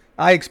that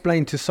I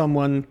explain to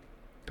someone,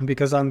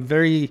 because I'm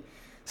very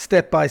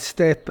step by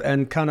step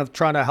and kind of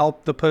trying to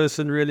help the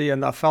person really.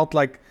 And I felt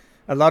like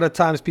a lot of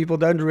times people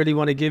don't really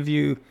want to give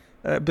you,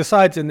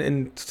 besides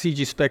in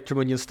CG Spectrum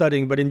when you're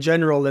studying, but in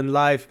general in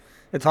life,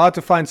 it's hard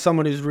to find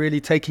someone who's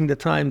really taking the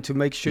time to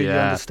make sure you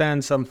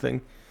understand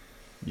something.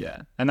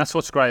 Yeah, and that's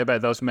what's great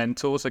about those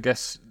mentors, I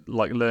guess,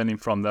 like learning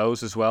from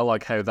those as well,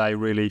 like how they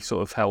really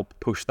sort of help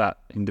push that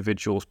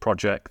individual's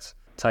project,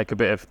 take a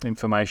bit of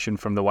information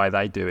from the way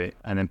they do it,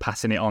 and then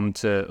passing it on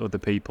to other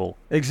people.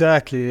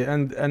 Exactly,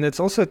 and it's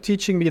also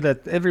teaching me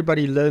that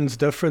everybody learns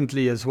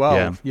differently as well.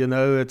 Yeah. You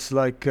know, it's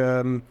like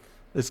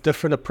it's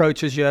different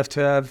approaches you have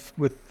to have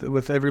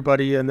with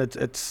everybody, and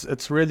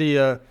it's really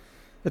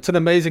it's an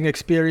amazing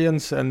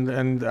experience,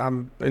 and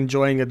I'm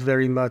enjoying it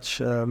very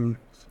much.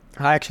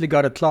 I actually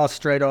got a class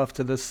straight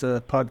after this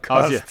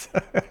podcast.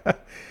 Oh, yeah.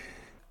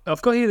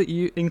 I've got here that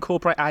you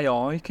incorporate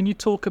AI. Can you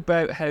talk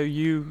about how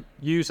you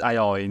use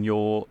AI in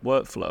your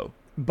workflow?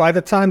 By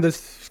the time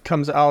this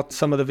comes out,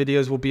 some of the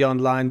videos will be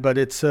online, but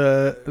it's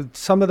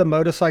some of the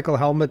motorcycle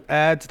helmet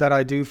ads that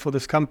I do for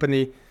this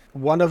company.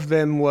 One of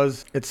them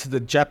it's the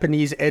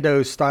Japanese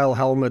Edo style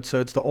helmet. So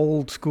it's the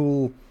old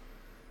school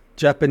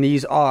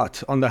Japanese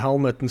art on the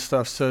helmet and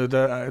stuff. So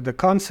the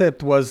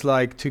concept was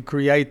like to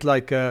create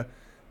like a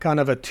kind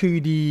of a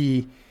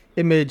 2D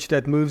image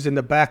that moves in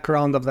the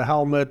background of the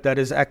helmet that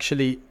is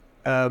actually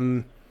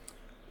art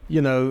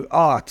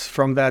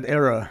from that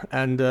era.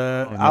 And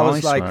I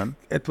was like, man.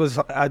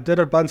 I did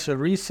a bunch of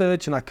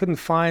research and I couldn't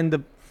find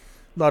a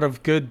lot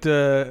of good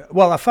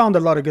I found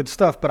a lot of good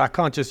stuff, but I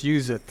can't just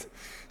use it.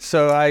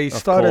 So I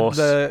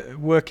started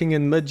working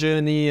in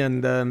Midjourney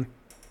and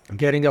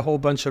getting a whole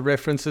bunch of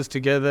references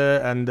together,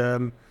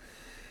 and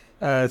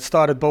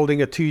started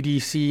building a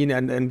 2D scene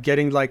and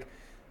getting like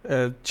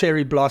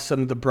cherry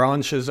blossom, the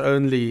branches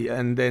only,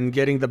 and then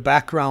getting the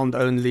background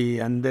only,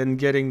 and then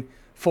getting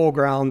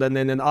foreground, and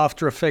then in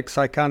After Effects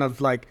I kind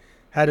of like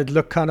had it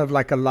look kind of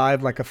like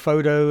alive, like a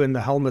photo, and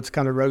the helmet's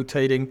kind of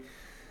rotating.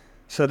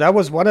 So that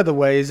was one of the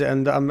ways,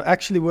 and I'm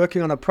actually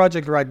working on a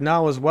project right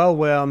now as well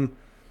where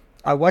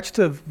I watched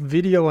a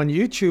video on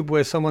YouTube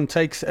where someone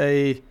takes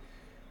a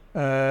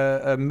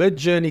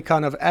Midjourney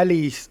kind of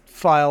alley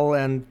file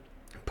and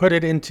put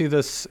it into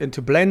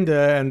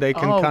Blender, and they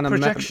can kind of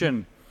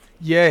projection.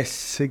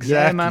 Yes,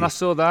 exactly. Yeah, man, I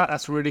saw that.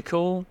 That's really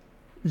cool.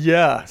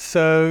 Yeah,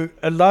 so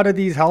a lot of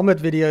these helmet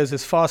videos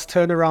is fast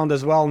turnaround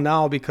as well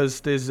now,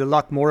 because there's a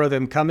lot more of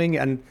them coming,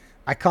 and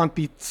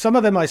some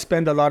of them I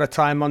spend a lot of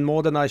time on,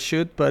 more than I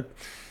should, but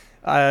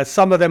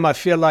some of them I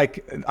feel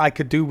like I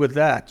could do with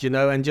that,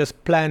 and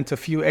just plant a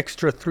few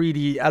extra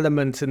 3D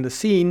elements in the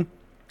scene,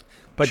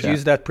 but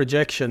use that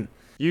projection.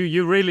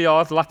 You really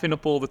are lapping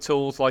up all the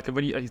tools. Like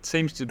it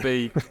seems to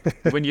be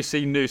when you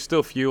see new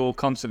stuff, you're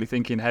constantly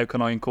thinking, how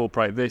can I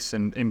incorporate this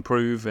and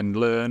improve and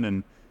learn?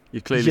 And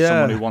you're clearly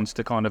someone who wants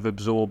to kind of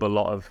absorb a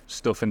lot of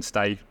stuff and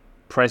stay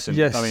present.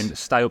 Yes. I mean,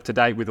 stay up to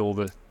date with all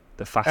the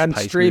fast-paced and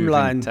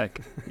streamline moving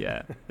tech.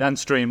 Yeah, and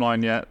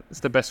streamline. Yeah, it's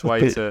the best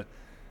way to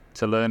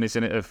learn,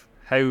 isn't it? Of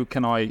how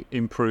can I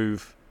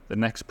improve the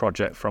next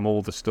project from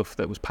all the stuff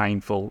that was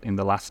painful in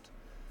the last.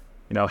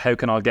 How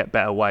can I get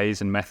better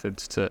ways and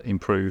methods to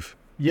improve?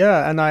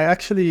 Yeah, and I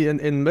actually, in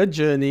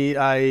Midjourney,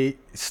 I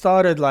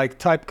started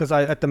because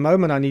at the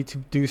moment I need to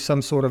do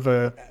some sort of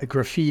a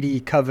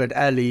graffiti-covered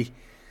alley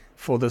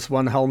for this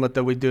one helmet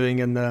that we're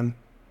doing, and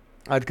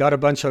I'd got a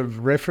bunch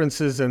of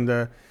references,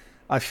 and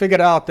I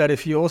figured out that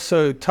if you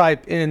also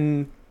type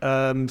in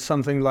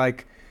something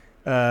like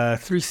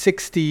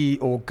 360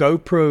 or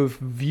GoPro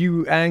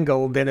view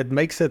angle, then it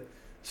makes it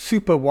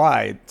super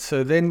wide.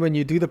 So then when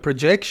you do the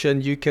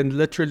projection, you can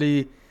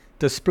literally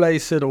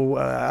displace it, or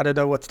I don't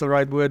know what's the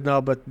right word now,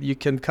 but you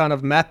can kind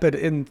of map it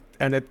in,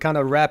 and it kind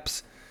of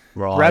wraps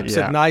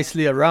it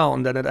nicely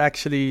around, and it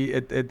actually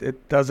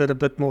it does it a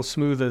bit more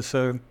smoother.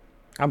 So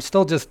I'm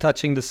still just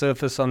touching the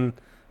surface on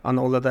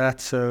all of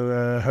that,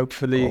 so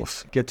hopefully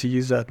get to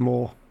use that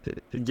more.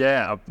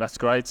 Yeah, that's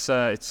great.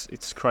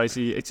 It's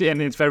crazy.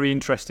 It's very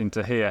interesting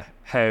to hear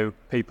how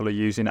people are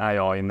using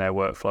AI in their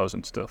workflows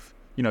and stuff.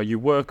 You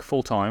work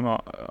full time,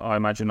 I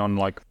imagine, on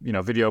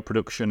video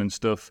production and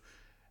stuff.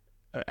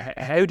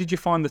 How did you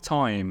find the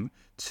time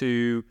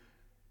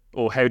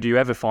or how do you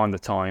ever find the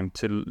time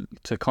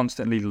to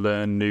constantly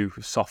learn new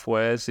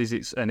softwares? Is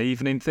it an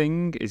evening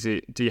thing?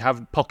 Do you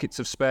have pockets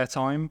of spare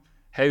time?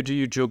 How do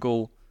you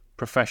juggle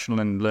professional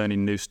and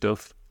learning new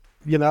stuff?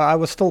 I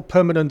was still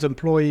permanent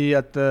employee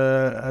at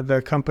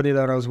the company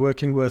that I was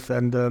working with,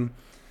 and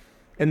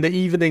in the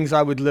evenings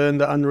I would learn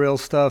the Unreal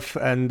stuff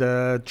and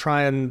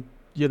try and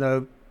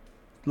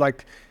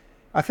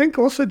I think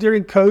also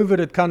during COVID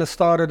it kind of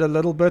started a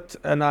little bit,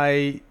 and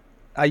I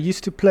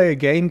used to play a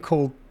game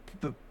called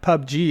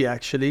PUBG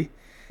actually.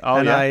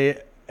 I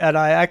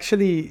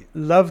actually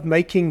loved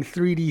making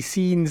 3D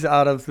scenes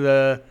out of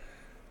the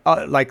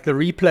the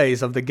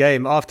replays of the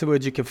game.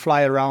 Afterwards you can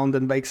fly around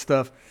and make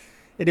stuff.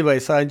 Anyway,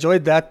 so I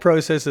enjoyed that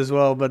process as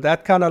well, but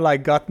that kind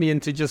of got me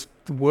into just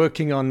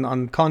working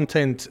on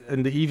content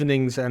in the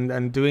evenings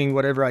and doing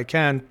whatever I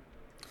can.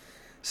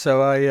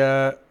 So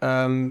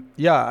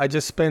I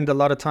just spend a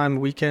lot of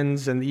time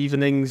weekends and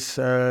evenings,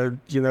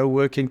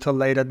 working till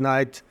late at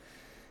night,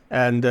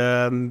 and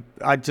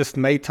I just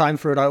made time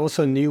for it. I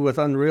also knew with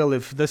Unreal,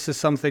 if this is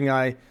something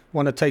I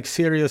want to take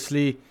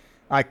seriously,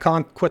 I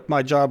can't quit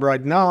my job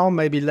right now,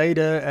 maybe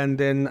later, and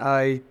then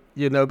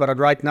but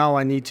right now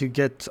I need to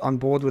get on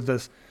board with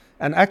this.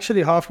 And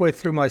actually halfway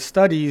through my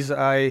studies,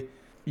 I,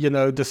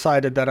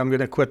 decided that I'm going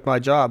to quit my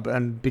job,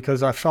 and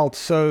because I felt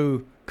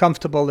so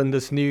comfortable in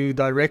this new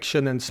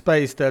direction and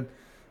space that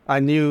I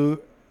knew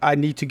I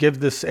need to give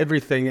this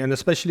everything. And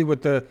especially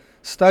with the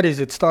studies,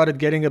 it started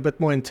getting a bit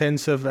more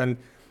intensive, and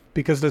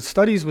because the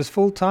studies was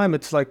full time,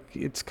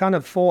 it's kind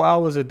of 4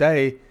 hours a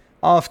day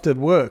after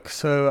work.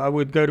 So I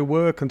would go to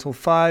work until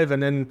 5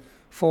 and then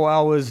 4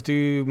 hours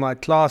do my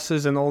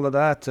classes and all of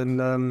that.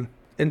 And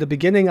in the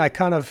beginning, I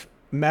kind of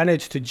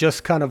managed to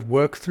just kind of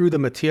work through the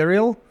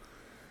material,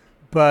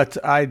 but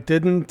I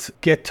didn't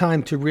get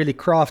time to really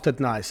craft it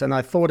nice. And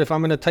I thought, if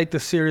I'm going to take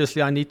this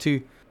seriously, I need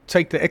to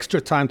take the extra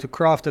time to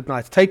craft it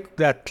nice, take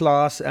that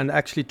class and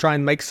actually try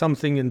and make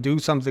something and do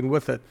something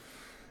with it.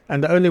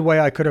 And the only way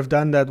I could have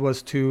done that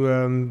was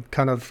to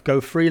kind of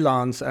go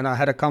freelance. And I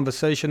had a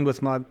conversation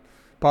with my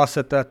boss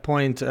at that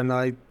point, and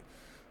I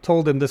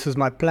told him this is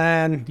my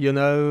plan,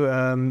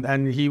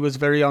 and he was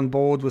very on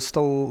board, was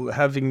still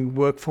having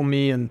work for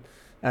me,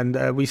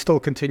 and we still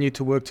continue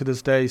to work to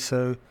this day.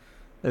 So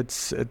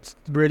it's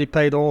really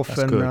paid off,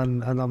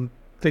 and I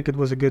think it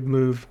was a good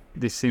move.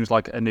 This seems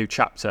like a new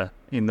chapter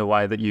in the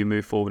way that you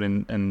move forward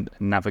and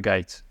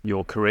navigate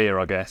your career,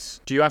 I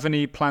guess. Do you have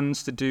any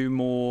plans to do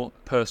more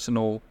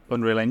personal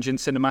Unreal Engine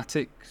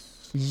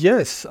cinematics?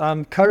 Yes,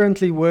 I'm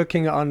currently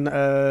working on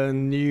a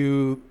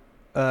new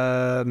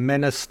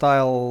MENACE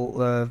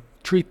style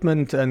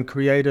treatment and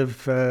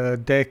creative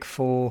deck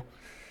for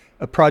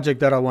a project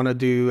that I want to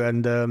do.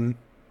 And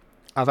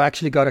I've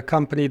actually got a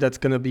company that's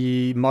going to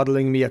be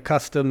modeling me a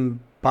custom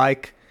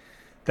bike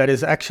that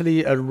is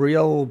actually a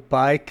real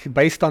bike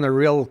based on a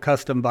real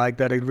custom bike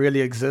that it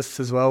really exists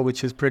as well,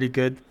 which is pretty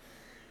good.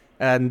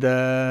 And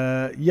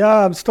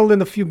I'm still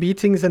in a few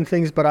meetings and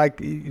things, but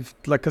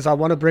because I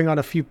want to bring on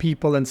a few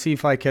people and see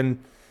if I can,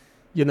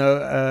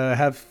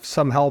 have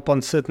some help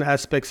on certain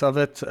aspects of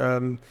it.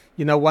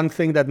 One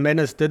thing that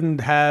MENACE didn't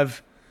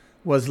have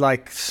was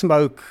like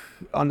smoke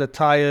on the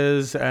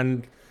tires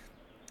and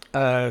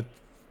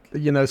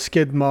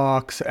skid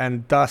marks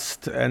and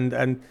dust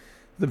and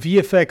the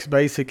VFX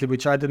basically,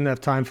 which I didn't have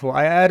time for.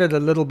 I added a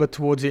little bit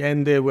towards the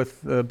end there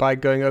with the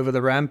bike going over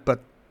the ramp, but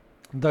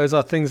those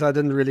are things I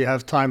didn't really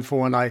have time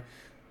for, and I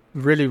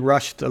really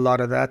rushed a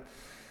lot of that.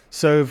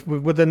 So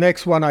with the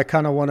next one, I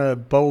kind of want to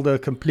build a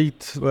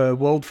complete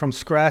world from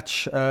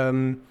scratch,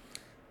 and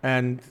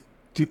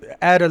to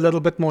add a little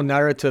bit more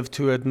narrative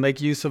to it,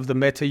 make use of the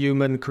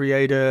MetaHuman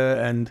creator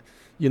and,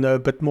 a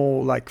bit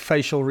more like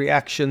facial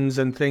reactions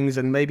and things,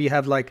 and maybe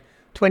have like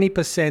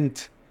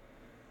 20%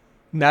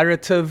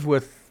 narrative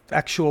with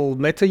actual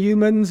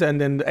metahumans, and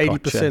then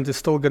 80% is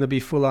still going to be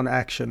full on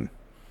action.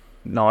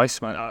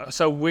 Nice, man.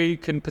 So we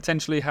can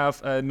potentially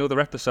have another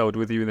episode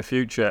with you in the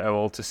future,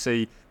 Ewald, to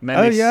see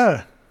MENACE. Oh,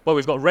 yeah. Well,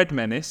 we've got Red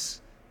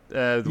MENACE,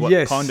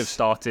 what kind of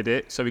started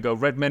it. So we go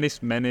Red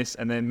MENACE, MENACE,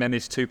 and then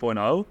MENACE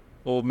 2.0,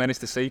 or MENACE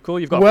the sequel.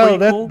 You've got a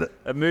prequel,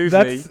 a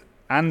movie,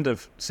 and a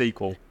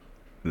sequel.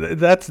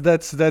 That's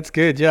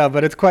good, yeah.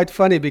 But it's quite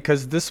funny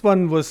because this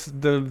one was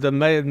the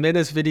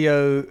MENACE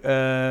video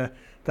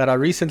that I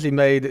recently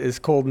made is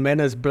called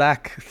MENACE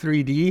Black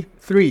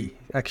 3D,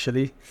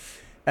 actually.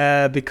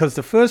 Because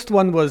the first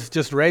one was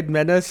just Red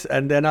MENACE,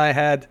 and then I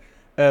had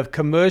a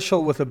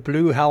commercial with a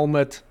blue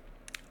helmet.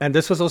 And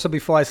this was also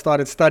before I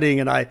started studying,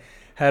 and I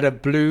had a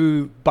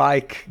blue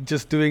bike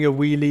just doing a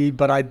wheelie,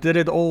 but I did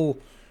it all.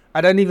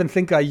 I don't even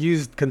think I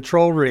used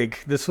control rig.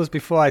 This was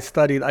before I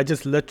studied. I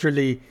just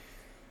literally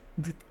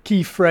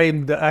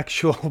keyframed the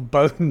actual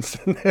bones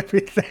and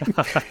everything.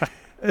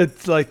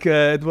 It's like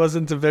it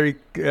wasn't a very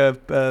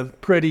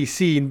pretty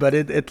scene, but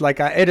it like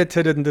I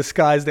edited it and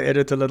disguised the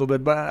edit a little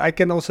bit. But I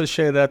can also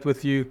share that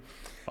with you.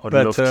 I'd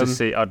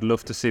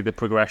love to see the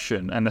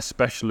progression, and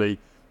especially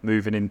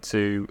moving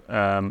into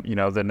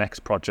the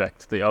next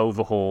project, the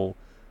overhaul,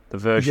 the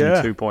version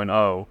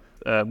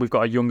 2.0. We've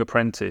got a young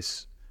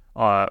apprentice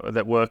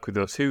that work with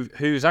us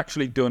who's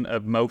actually done a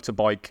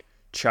motorbike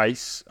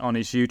chase on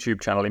his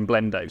YouTube channel in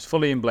Blender. It's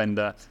fully in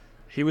Blender.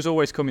 He was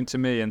always coming to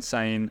me and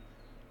saying,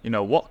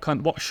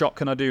 what shot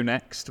can I do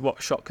next?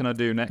 What shot can I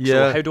do next?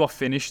 Yeah. Or how do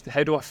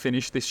I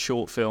finish this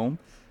short film?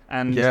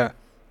 And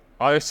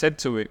I said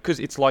to it, because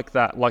it's like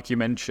that, like you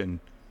mentioned,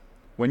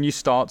 when you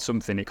start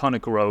something, it kind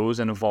of grows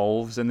and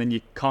evolves, and then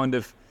you're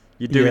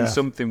doing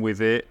something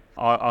with it.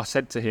 I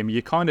said to him,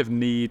 you kind of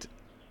need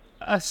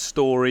a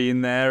story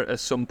in there at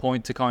some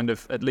point to kind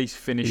of at least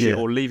finish it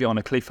or leave it on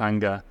a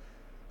cliffhanger.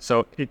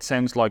 So it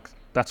sounds like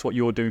that's what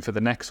you're doing for the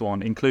next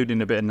one,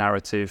 including a bit of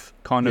narrative,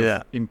 kind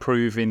of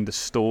improving the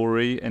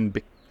story and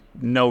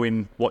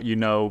knowing what you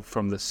know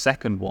from the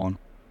second one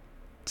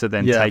to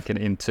then taking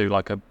it into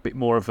like a bit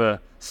more of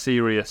a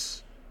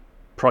serious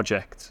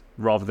project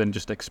rather than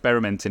just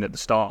experimenting at the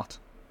start.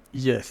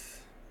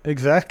 Yes,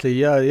 exactly.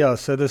 Yeah.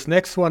 So this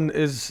next one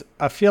is,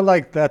 I feel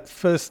like that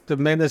first, the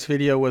MENACE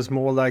video was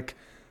more like,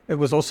 it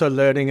was also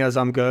learning as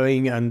I'm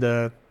going. And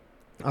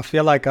I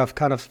feel like I've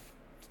kind of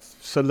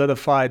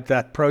solidified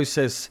that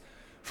process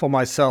for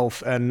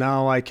myself. And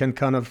now I can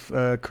kind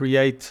of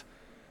create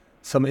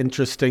some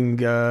interesting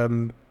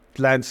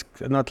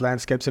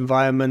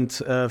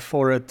environment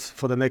for it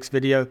for the next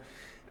video.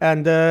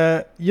 And,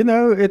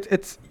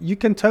 it's you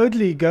can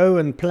totally go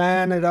and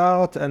plan it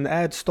out and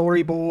add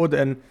storyboard.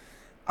 And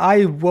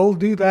I will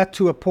do that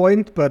to a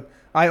point. But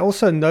I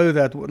also know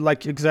that,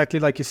 like exactly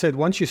like you said,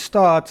 once you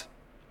start,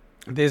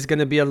 there's going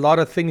to be a lot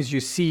of things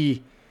you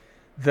see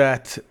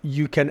that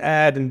you can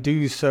add and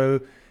do. So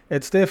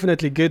it's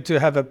definitely good to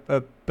have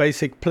a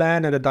basic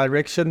plan and a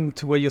direction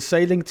to where you're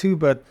sailing to,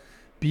 but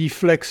be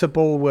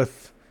flexible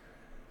with,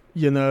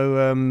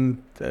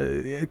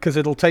 because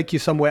it'll take you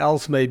somewhere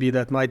else maybe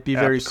that might be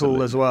very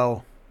cool as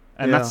well.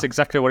 And that's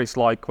exactly what it's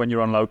like when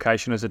you're on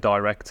location as a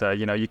director.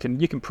 You can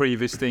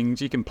previs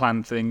things, you can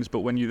plan things, but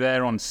when you're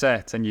there on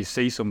set and you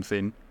see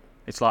something,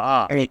 it's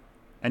like,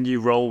 and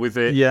you roll with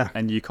it,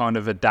 and you kind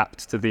of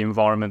adapt to the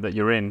environment that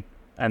you're in,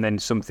 and then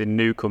something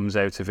new comes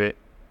out of it,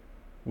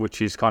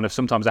 which is kind of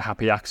sometimes a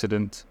happy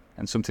accident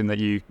and something that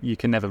you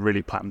can never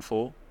really plan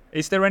for.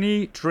 Is there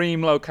any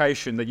dream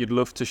location that you'd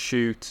love to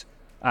shoot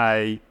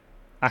a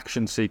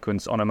action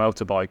sequence on a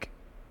motorbike?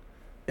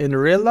 In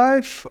real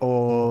life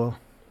or...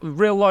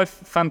 Real life,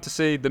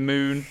 fantasy, the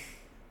moon.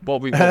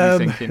 What we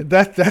thinking?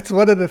 That's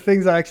one of the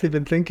things I actually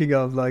been thinking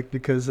of, like,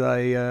 because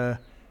I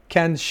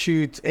can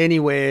shoot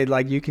anywhere.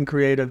 Like, you can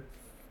create a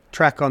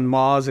track on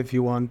Mars if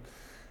you want.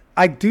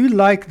 I do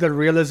like the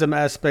realism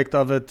aspect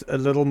of it a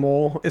little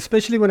more,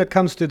 especially when it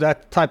comes to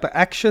that type of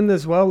action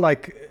as well.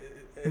 Like,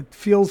 it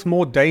feels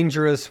more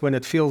dangerous when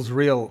it feels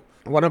real.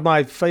 One of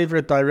my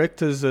favorite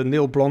directors,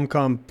 Neil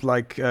Blomkamp,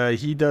 like,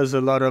 he does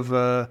a lot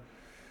of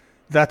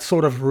that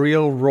sort of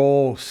real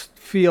raw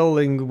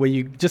feeling where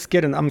you just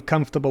get an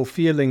uncomfortable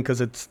feeling because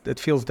it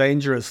feels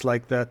dangerous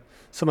like that.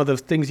 Some of the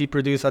things he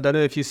produced, I don't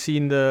know if you've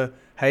seen the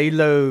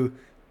Halo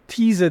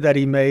teaser that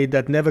he made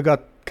that never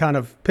got kind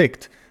of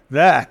picked.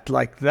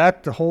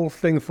 The whole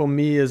thing for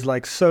me is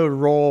like so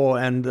raw,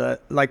 and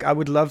like I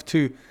would love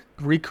to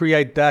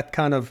recreate that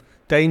kind of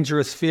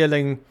dangerous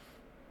feeling,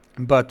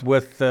 but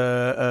with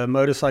a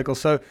motorcycle.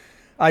 So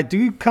I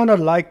do kind of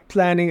like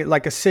planning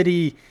like a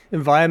city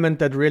environment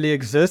that really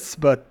exists,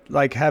 but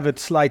like have it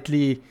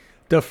slightly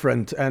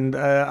different. And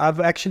I've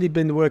actually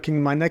been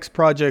working, my next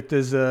project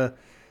is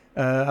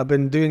I've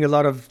been doing a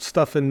lot of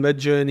stuff in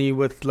Midjourney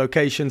with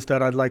locations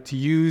that I'd like to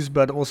use,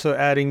 but also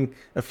adding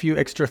a few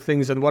extra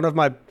things. And one of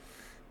my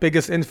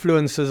biggest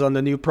influences on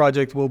the new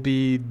project will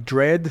be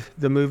Dread,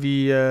 the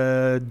movie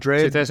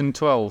Dread.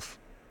 2012.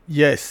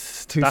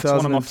 Yes, 2012.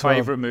 That's one of my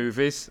favourite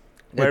movies.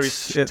 Where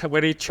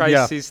he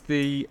chases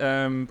the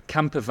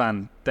camper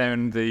van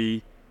down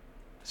the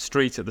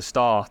street at the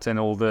start, and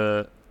all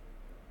the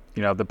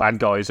bad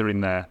guys are in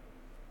there.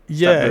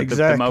 Exactly.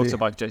 The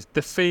motorbike chase.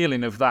 The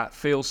feeling of that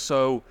feels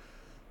so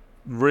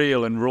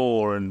real and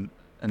raw, and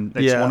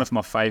it's one of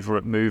my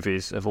favourite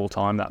movies of all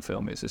time. That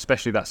film is,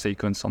 especially that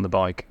sequence on the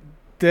bike.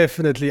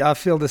 Definitely, I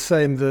feel the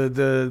same.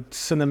 The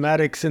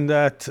cinematics in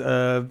that,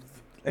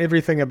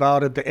 everything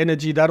about it, the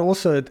energy. That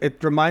also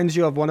it reminds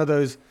you of one of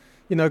those.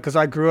 Because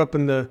I grew up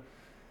in the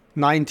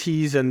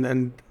 90s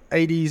and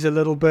 80s a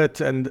little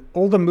bit, and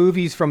all the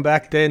movies from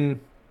back then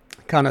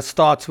kind of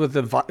starts with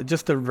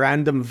just a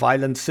random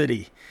violent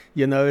city,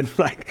 and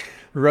like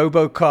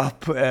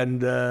RoboCop and,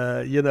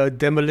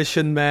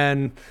 Demolition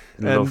Man.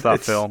 Love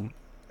that film.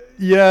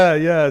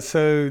 Yeah.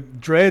 So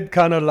Dread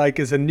kind of like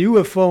is a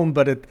newer film,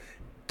 but it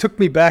took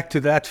me back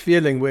to that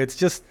feeling where it's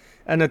just,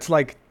 and it's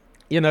like,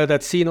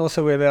 that scene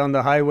also where they're on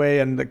the highway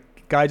and the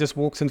guy just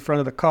walks in front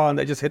of the car and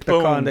they just hit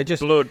the car and they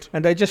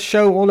just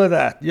show all of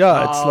that.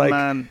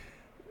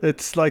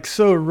 It's like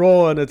so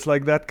raw, and it's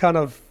like that kind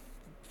of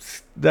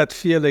that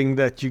feeling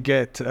that you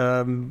get.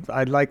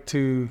 I'd like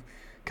to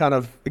kind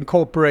of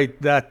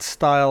incorporate that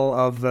style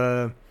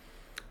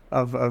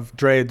of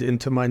Dread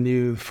into my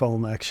new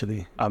film,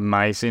 actually.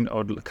 Amazing.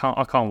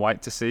 I can't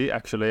wait to see it,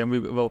 actually, and we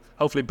will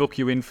hopefully book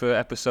you in for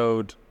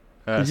second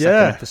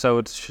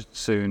episode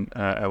soon,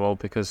 Ewald,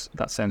 because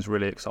that sounds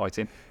really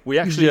exciting. We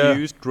actually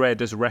used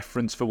Dread as a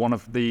reference for one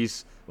of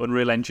these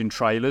Unreal Engine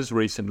trailers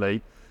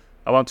recently.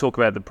 I won't talk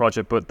about the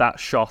project, but that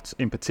shot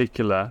in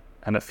particular,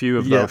 and a few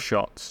of those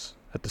shots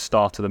at the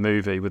start of the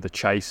movie with the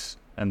chase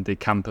and the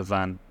camper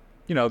van.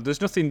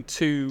 There's nothing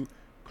too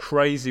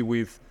crazy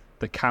with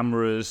the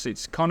cameras.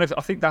 It's kind of,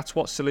 I think that's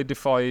what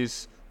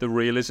solidifies the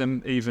realism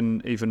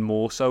even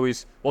more so,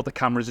 is what the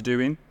cameras are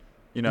doing.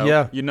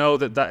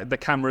 That the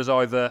camera's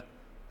either,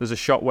 there's a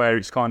shot where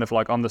it's kind of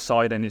like on the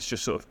side and it's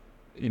just sort of,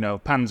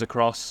 pans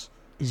across.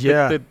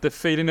 The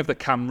feeling of the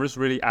cameras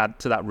really add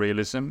to that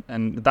realism,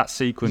 and that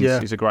sequence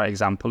is a great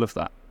example of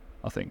that,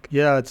 I think.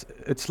 Yeah,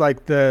 it's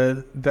like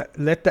the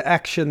let the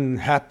action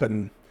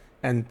happen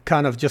and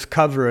kind of just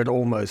cover it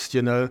almost,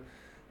 the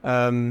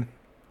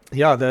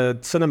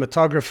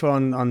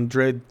cinematographer on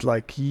Dread,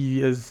 like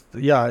he is,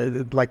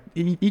 like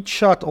each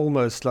shot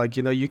almost, like,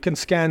 you can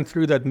scan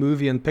through that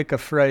movie and pick a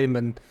frame,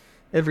 and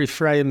every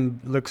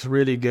frame looks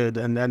really good.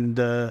 And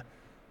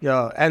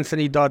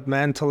Anthony Dodd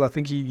Mantle, I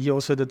think he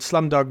also did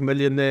Slumdog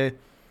Millionaire.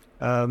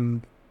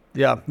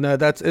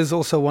 That is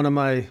also one of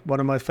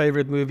my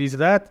favorite movies.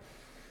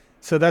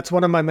 So that's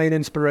one of my main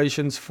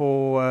inspirations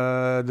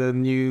for the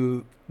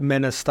new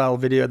MENACE style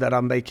video that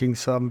I'm making.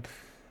 So I'm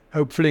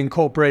hopefully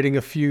incorporating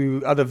a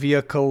few other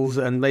vehicles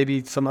and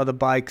maybe some other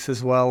bikes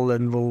as well,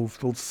 and we'll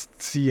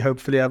see,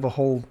 hopefully have a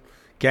whole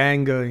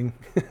gang going.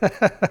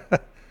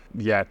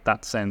 Yeah,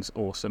 that sounds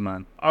awesome,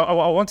 man. I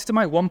wanted to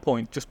make one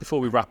point just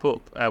before we wrap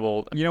up,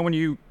 Ewald. When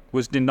you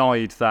was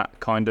denied that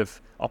kind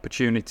of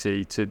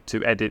opportunity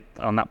to edit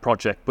on that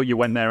project, but you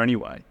went there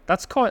anyway.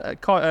 That's quite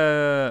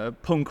a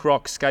punk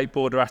rock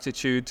skateboarder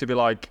attitude, to be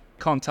like,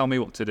 can't tell me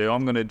what to do,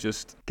 I'm going to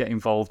just get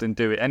involved and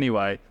do it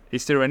anyway.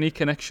 Is there any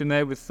connection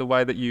there with the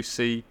way that you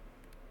see,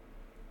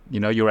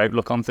 your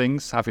outlook on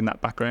things, having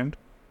that background?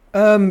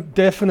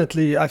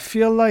 Definitely. I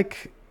feel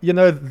like,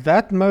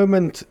 that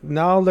moment,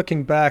 now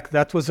looking back,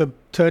 that was a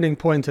turning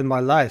point in my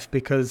life,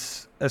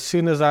 because as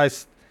soon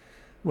as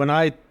when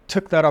I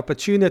took that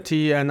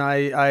opportunity, and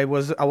I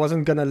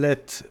wasn't going to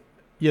let,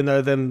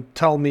 them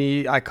tell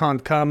me I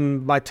can't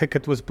come, my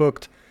ticket was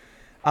booked.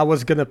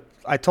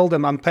 I told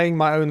them I'm paying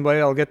my own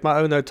way, I'll get my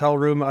own hotel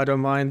room, I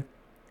don't mind.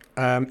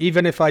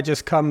 Even if I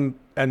just come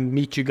and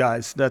meet you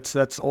guys,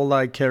 that's all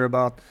I care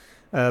about.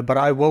 But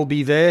I will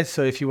be there,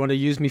 so if you want to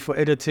use me for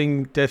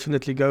editing,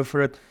 definitely go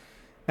for it.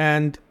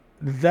 And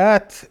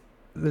that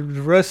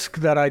risk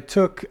that I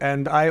took,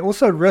 and I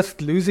also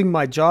risked losing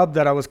my job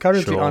that I was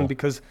currently on,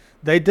 because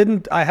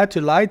I had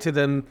to lie to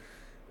them.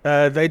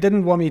 They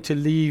didn't want me to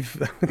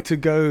leave to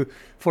go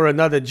for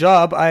another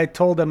job. I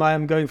told them I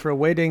am going for a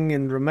wedding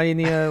in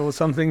Romania or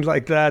something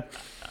like that.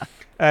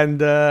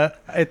 And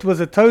it was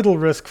a total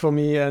risk for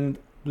me. And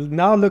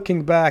now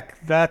looking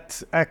back,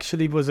 that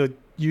actually was a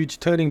huge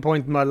turning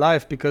point in my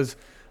life, because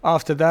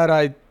after that,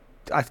 I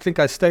think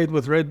I stayed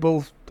with Red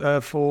Bull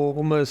for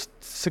almost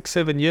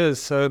 6-7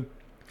 years. So,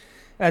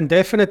 and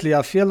definitely,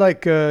 I feel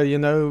like,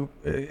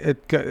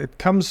 it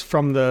comes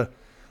from the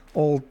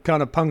all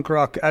kind of punk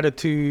rock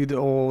attitude,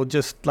 or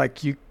just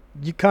like you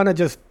kind of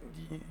just,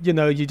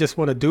 you just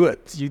want to do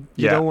it. You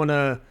don't want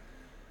to,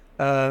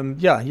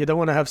 you don't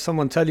want to have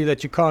someone tell you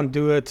that you can't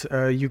do it.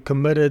 You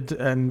committed,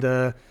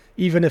 and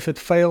even if it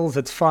fails,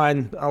 it's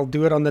fine. I'll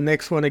do it on the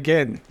next one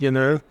again,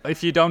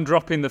 If you don't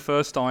drop in the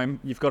first time,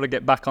 you've got to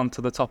get back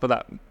onto the top of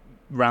that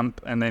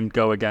ramp and then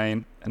go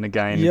again and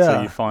again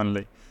until you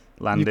finally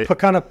land it.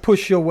 Kind of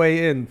push your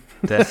way in.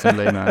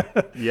 Definitely, man.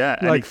 Yeah,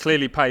 and it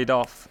clearly paid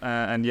off.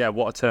 And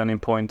what a turning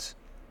point.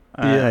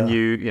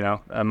 And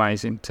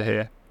amazing to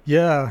hear.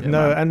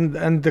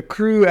 And the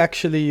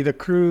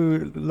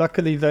crew,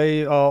 luckily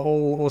they are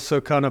all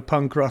also kind of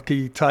punk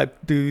rocky type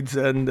dudes,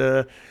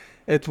 and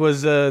it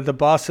was the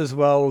boss as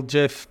well,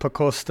 Jeff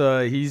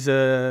Pacosta. He's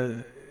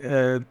in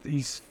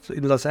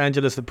Los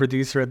Angeles, the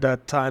producer at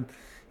that time.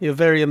 A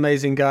very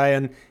amazing guy,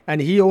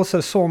 and he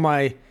also saw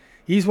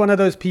he's one of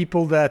those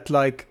people that,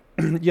 like,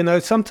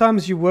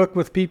 sometimes you work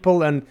with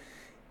people, and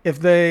if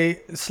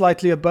they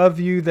slightly above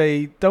you,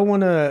 they don't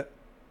want to,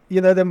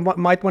 they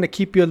might want to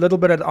keep you a little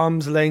bit at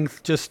arm's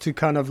length, just to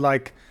kind of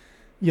like,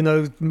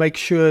 make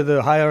sure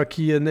the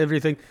hierarchy and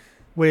everything.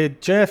 Where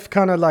Jeff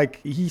kind of like,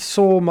 he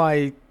saw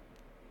my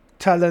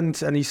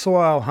talent and he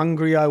saw how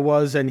hungry I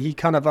was, and he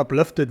kind of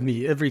uplifted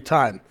me every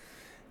time.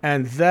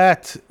 And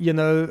that,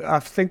 I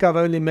think I've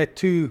only met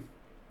 2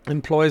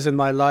 employees in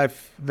my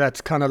life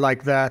that's kind of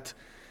like that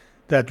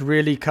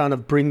really kind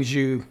of brings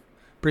you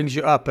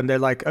up, and they're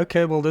like,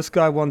 okay, well, this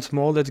guy wants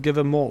more, let's give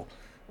him more.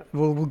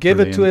 We'll give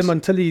it to him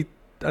until he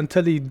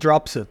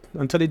drops it,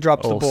 until he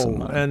drops the ball.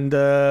 Man.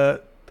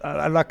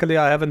 And luckily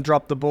I haven't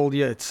dropped the ball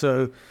yet,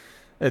 so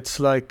it's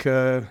like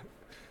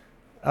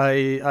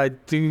I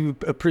do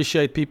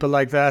appreciate people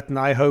like that, and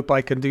I hope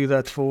I can do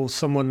that for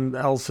someone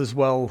else as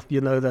well,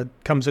 that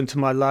comes into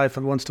my life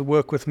and wants to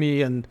work with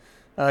me, and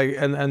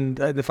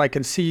if I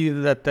can see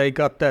that they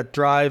got that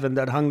drive and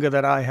that hunger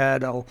that I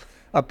had, I'll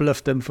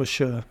uplift them for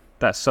sure.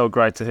 That's so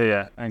great to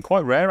hear, and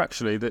quite rare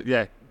actually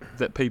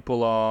that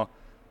people are,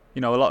 a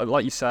lot,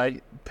 like you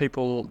say,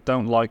 people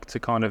don't like to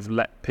kind of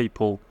let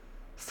people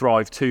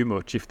thrive too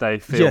much if they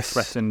feel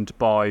threatened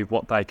by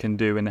what they can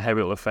do and how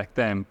it'll affect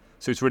them.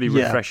 So it's really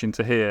refreshing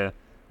to hear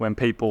when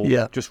people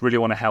just really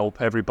want to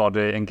help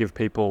everybody and give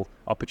people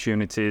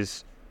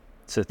opportunities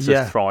to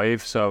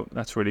thrive. So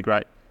that's really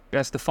great. I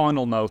guess the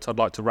final note I'd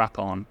like to wrap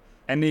on,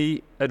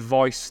 any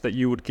advice that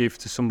you would give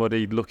to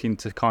somebody looking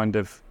to kind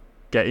of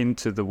get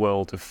into the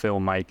world of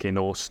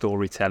filmmaking or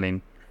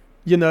storytelling?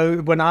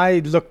 When I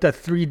looked at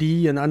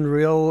 3D and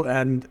Unreal,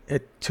 and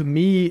to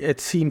me, it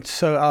seemed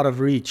so out of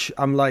reach.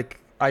 I'm like,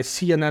 I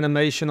see an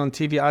animation on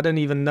TV, I don't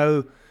even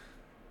know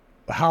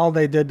how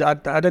they did.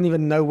 I don't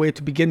even know where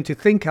to begin to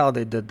think how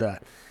they did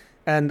that.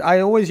 And I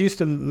always used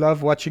to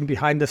love watching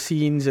behind the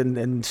scenes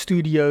and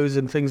studios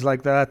and things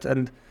like that.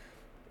 And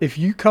if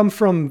you come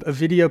from a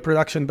video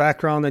production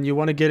background and you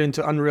want to get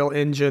into Unreal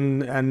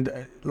Engine,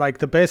 and like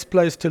the best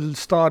place to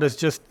start is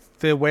just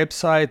their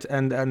website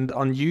and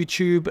on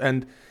YouTube.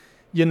 And,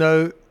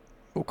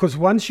 because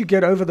once you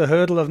get over the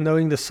hurdle of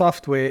knowing the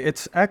software,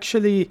 it's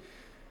actually,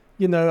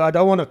 I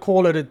don't want to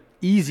call it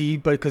easy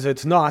because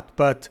it's not,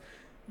 but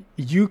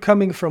you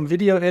coming from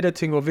video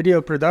editing or video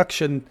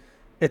production,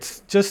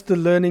 it's just the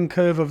learning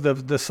curve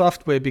of the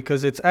software,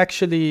 because it's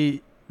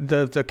actually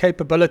the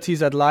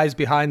capabilities that lies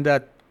behind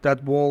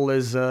that wall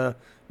is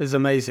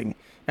amazing.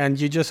 And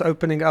you're just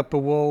opening up a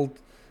world,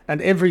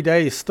 and every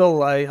day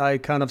still I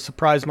kind of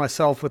surprise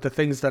myself with the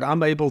things that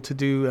I'm able to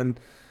do. And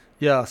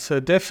so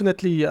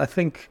definitely I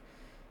think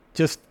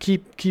just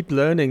keep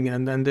learning,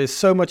 and there's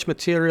so much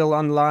material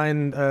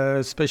online,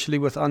 especially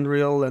with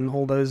Unreal and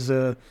all those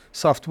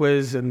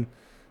softwares, and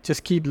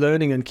just keep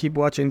learning and keep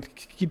watching,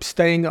 keep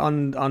staying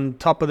on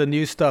top of the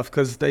new stuff,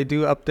 because they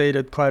do update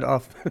it quite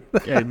often.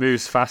 Yeah, it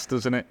moves fast,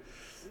 doesn't it?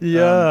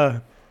 Yeah.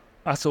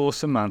 That's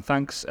awesome, man.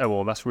 Thanks,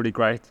 Ewald. That's really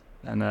great.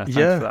 And thanks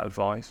for that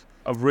advice.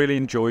 I've really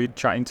enjoyed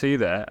chatting to you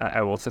there,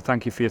 Ewald, so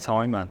thank you for your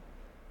time, man.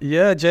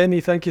 Yeah,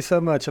 Jamie, thank you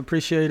so much.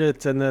 Appreciate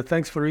it. And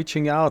thanks for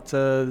reaching out. It's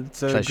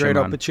a Pleasure, great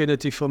man.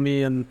 opportunity for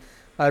me, and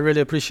I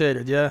really appreciate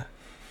it. Yeah.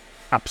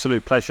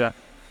 Absolute pleasure.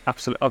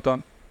 Absolute. Oh,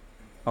 done.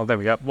 Oh, there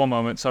we go. One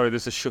moment. Sorry,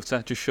 there's a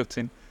shutter just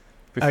shutting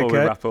before we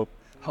wrap up.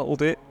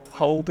 Hold it.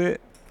 Hold it.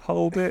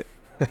 Hold it.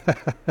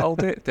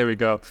 Hold it. There we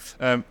go.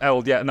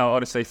 Ewald,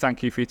 honestly,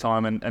 thank you for your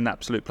time, and an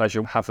absolute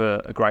pleasure. Have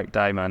a great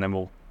day, man, and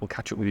we'll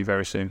catch up with you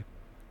very soon.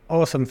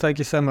 Awesome. Thank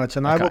you so much.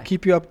 And I will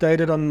keep you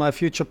updated on my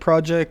future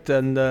project,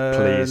 and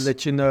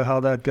let you know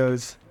how that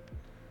goes.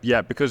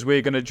 Yeah, because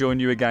we're going to join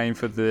you again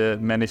for the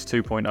MENACE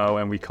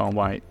 2.0, and we can't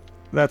wait.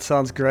 That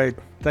sounds great.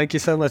 Thank you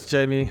so much,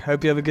 Jamie.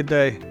 Hope you have a good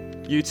day.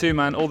 You too,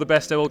 man. All the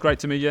best, Ewald. Great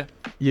to meet you.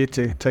 You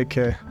too. Take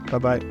care.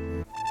 Bye-bye.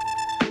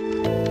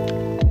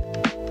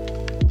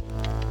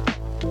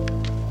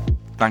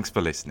 Thanks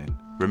for listening.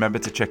 Remember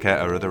to check out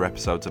our other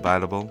episodes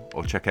available,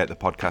 or check out the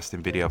podcast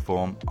in video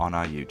form on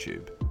our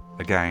YouTube.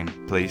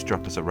 Again, please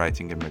drop us a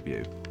rating and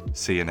review.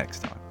 See you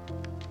next time.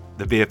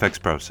 The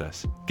VFX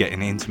Process,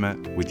 getting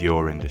intimate with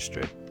your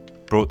industry.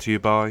 Brought to you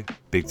by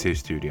Big 2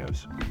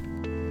 Studios.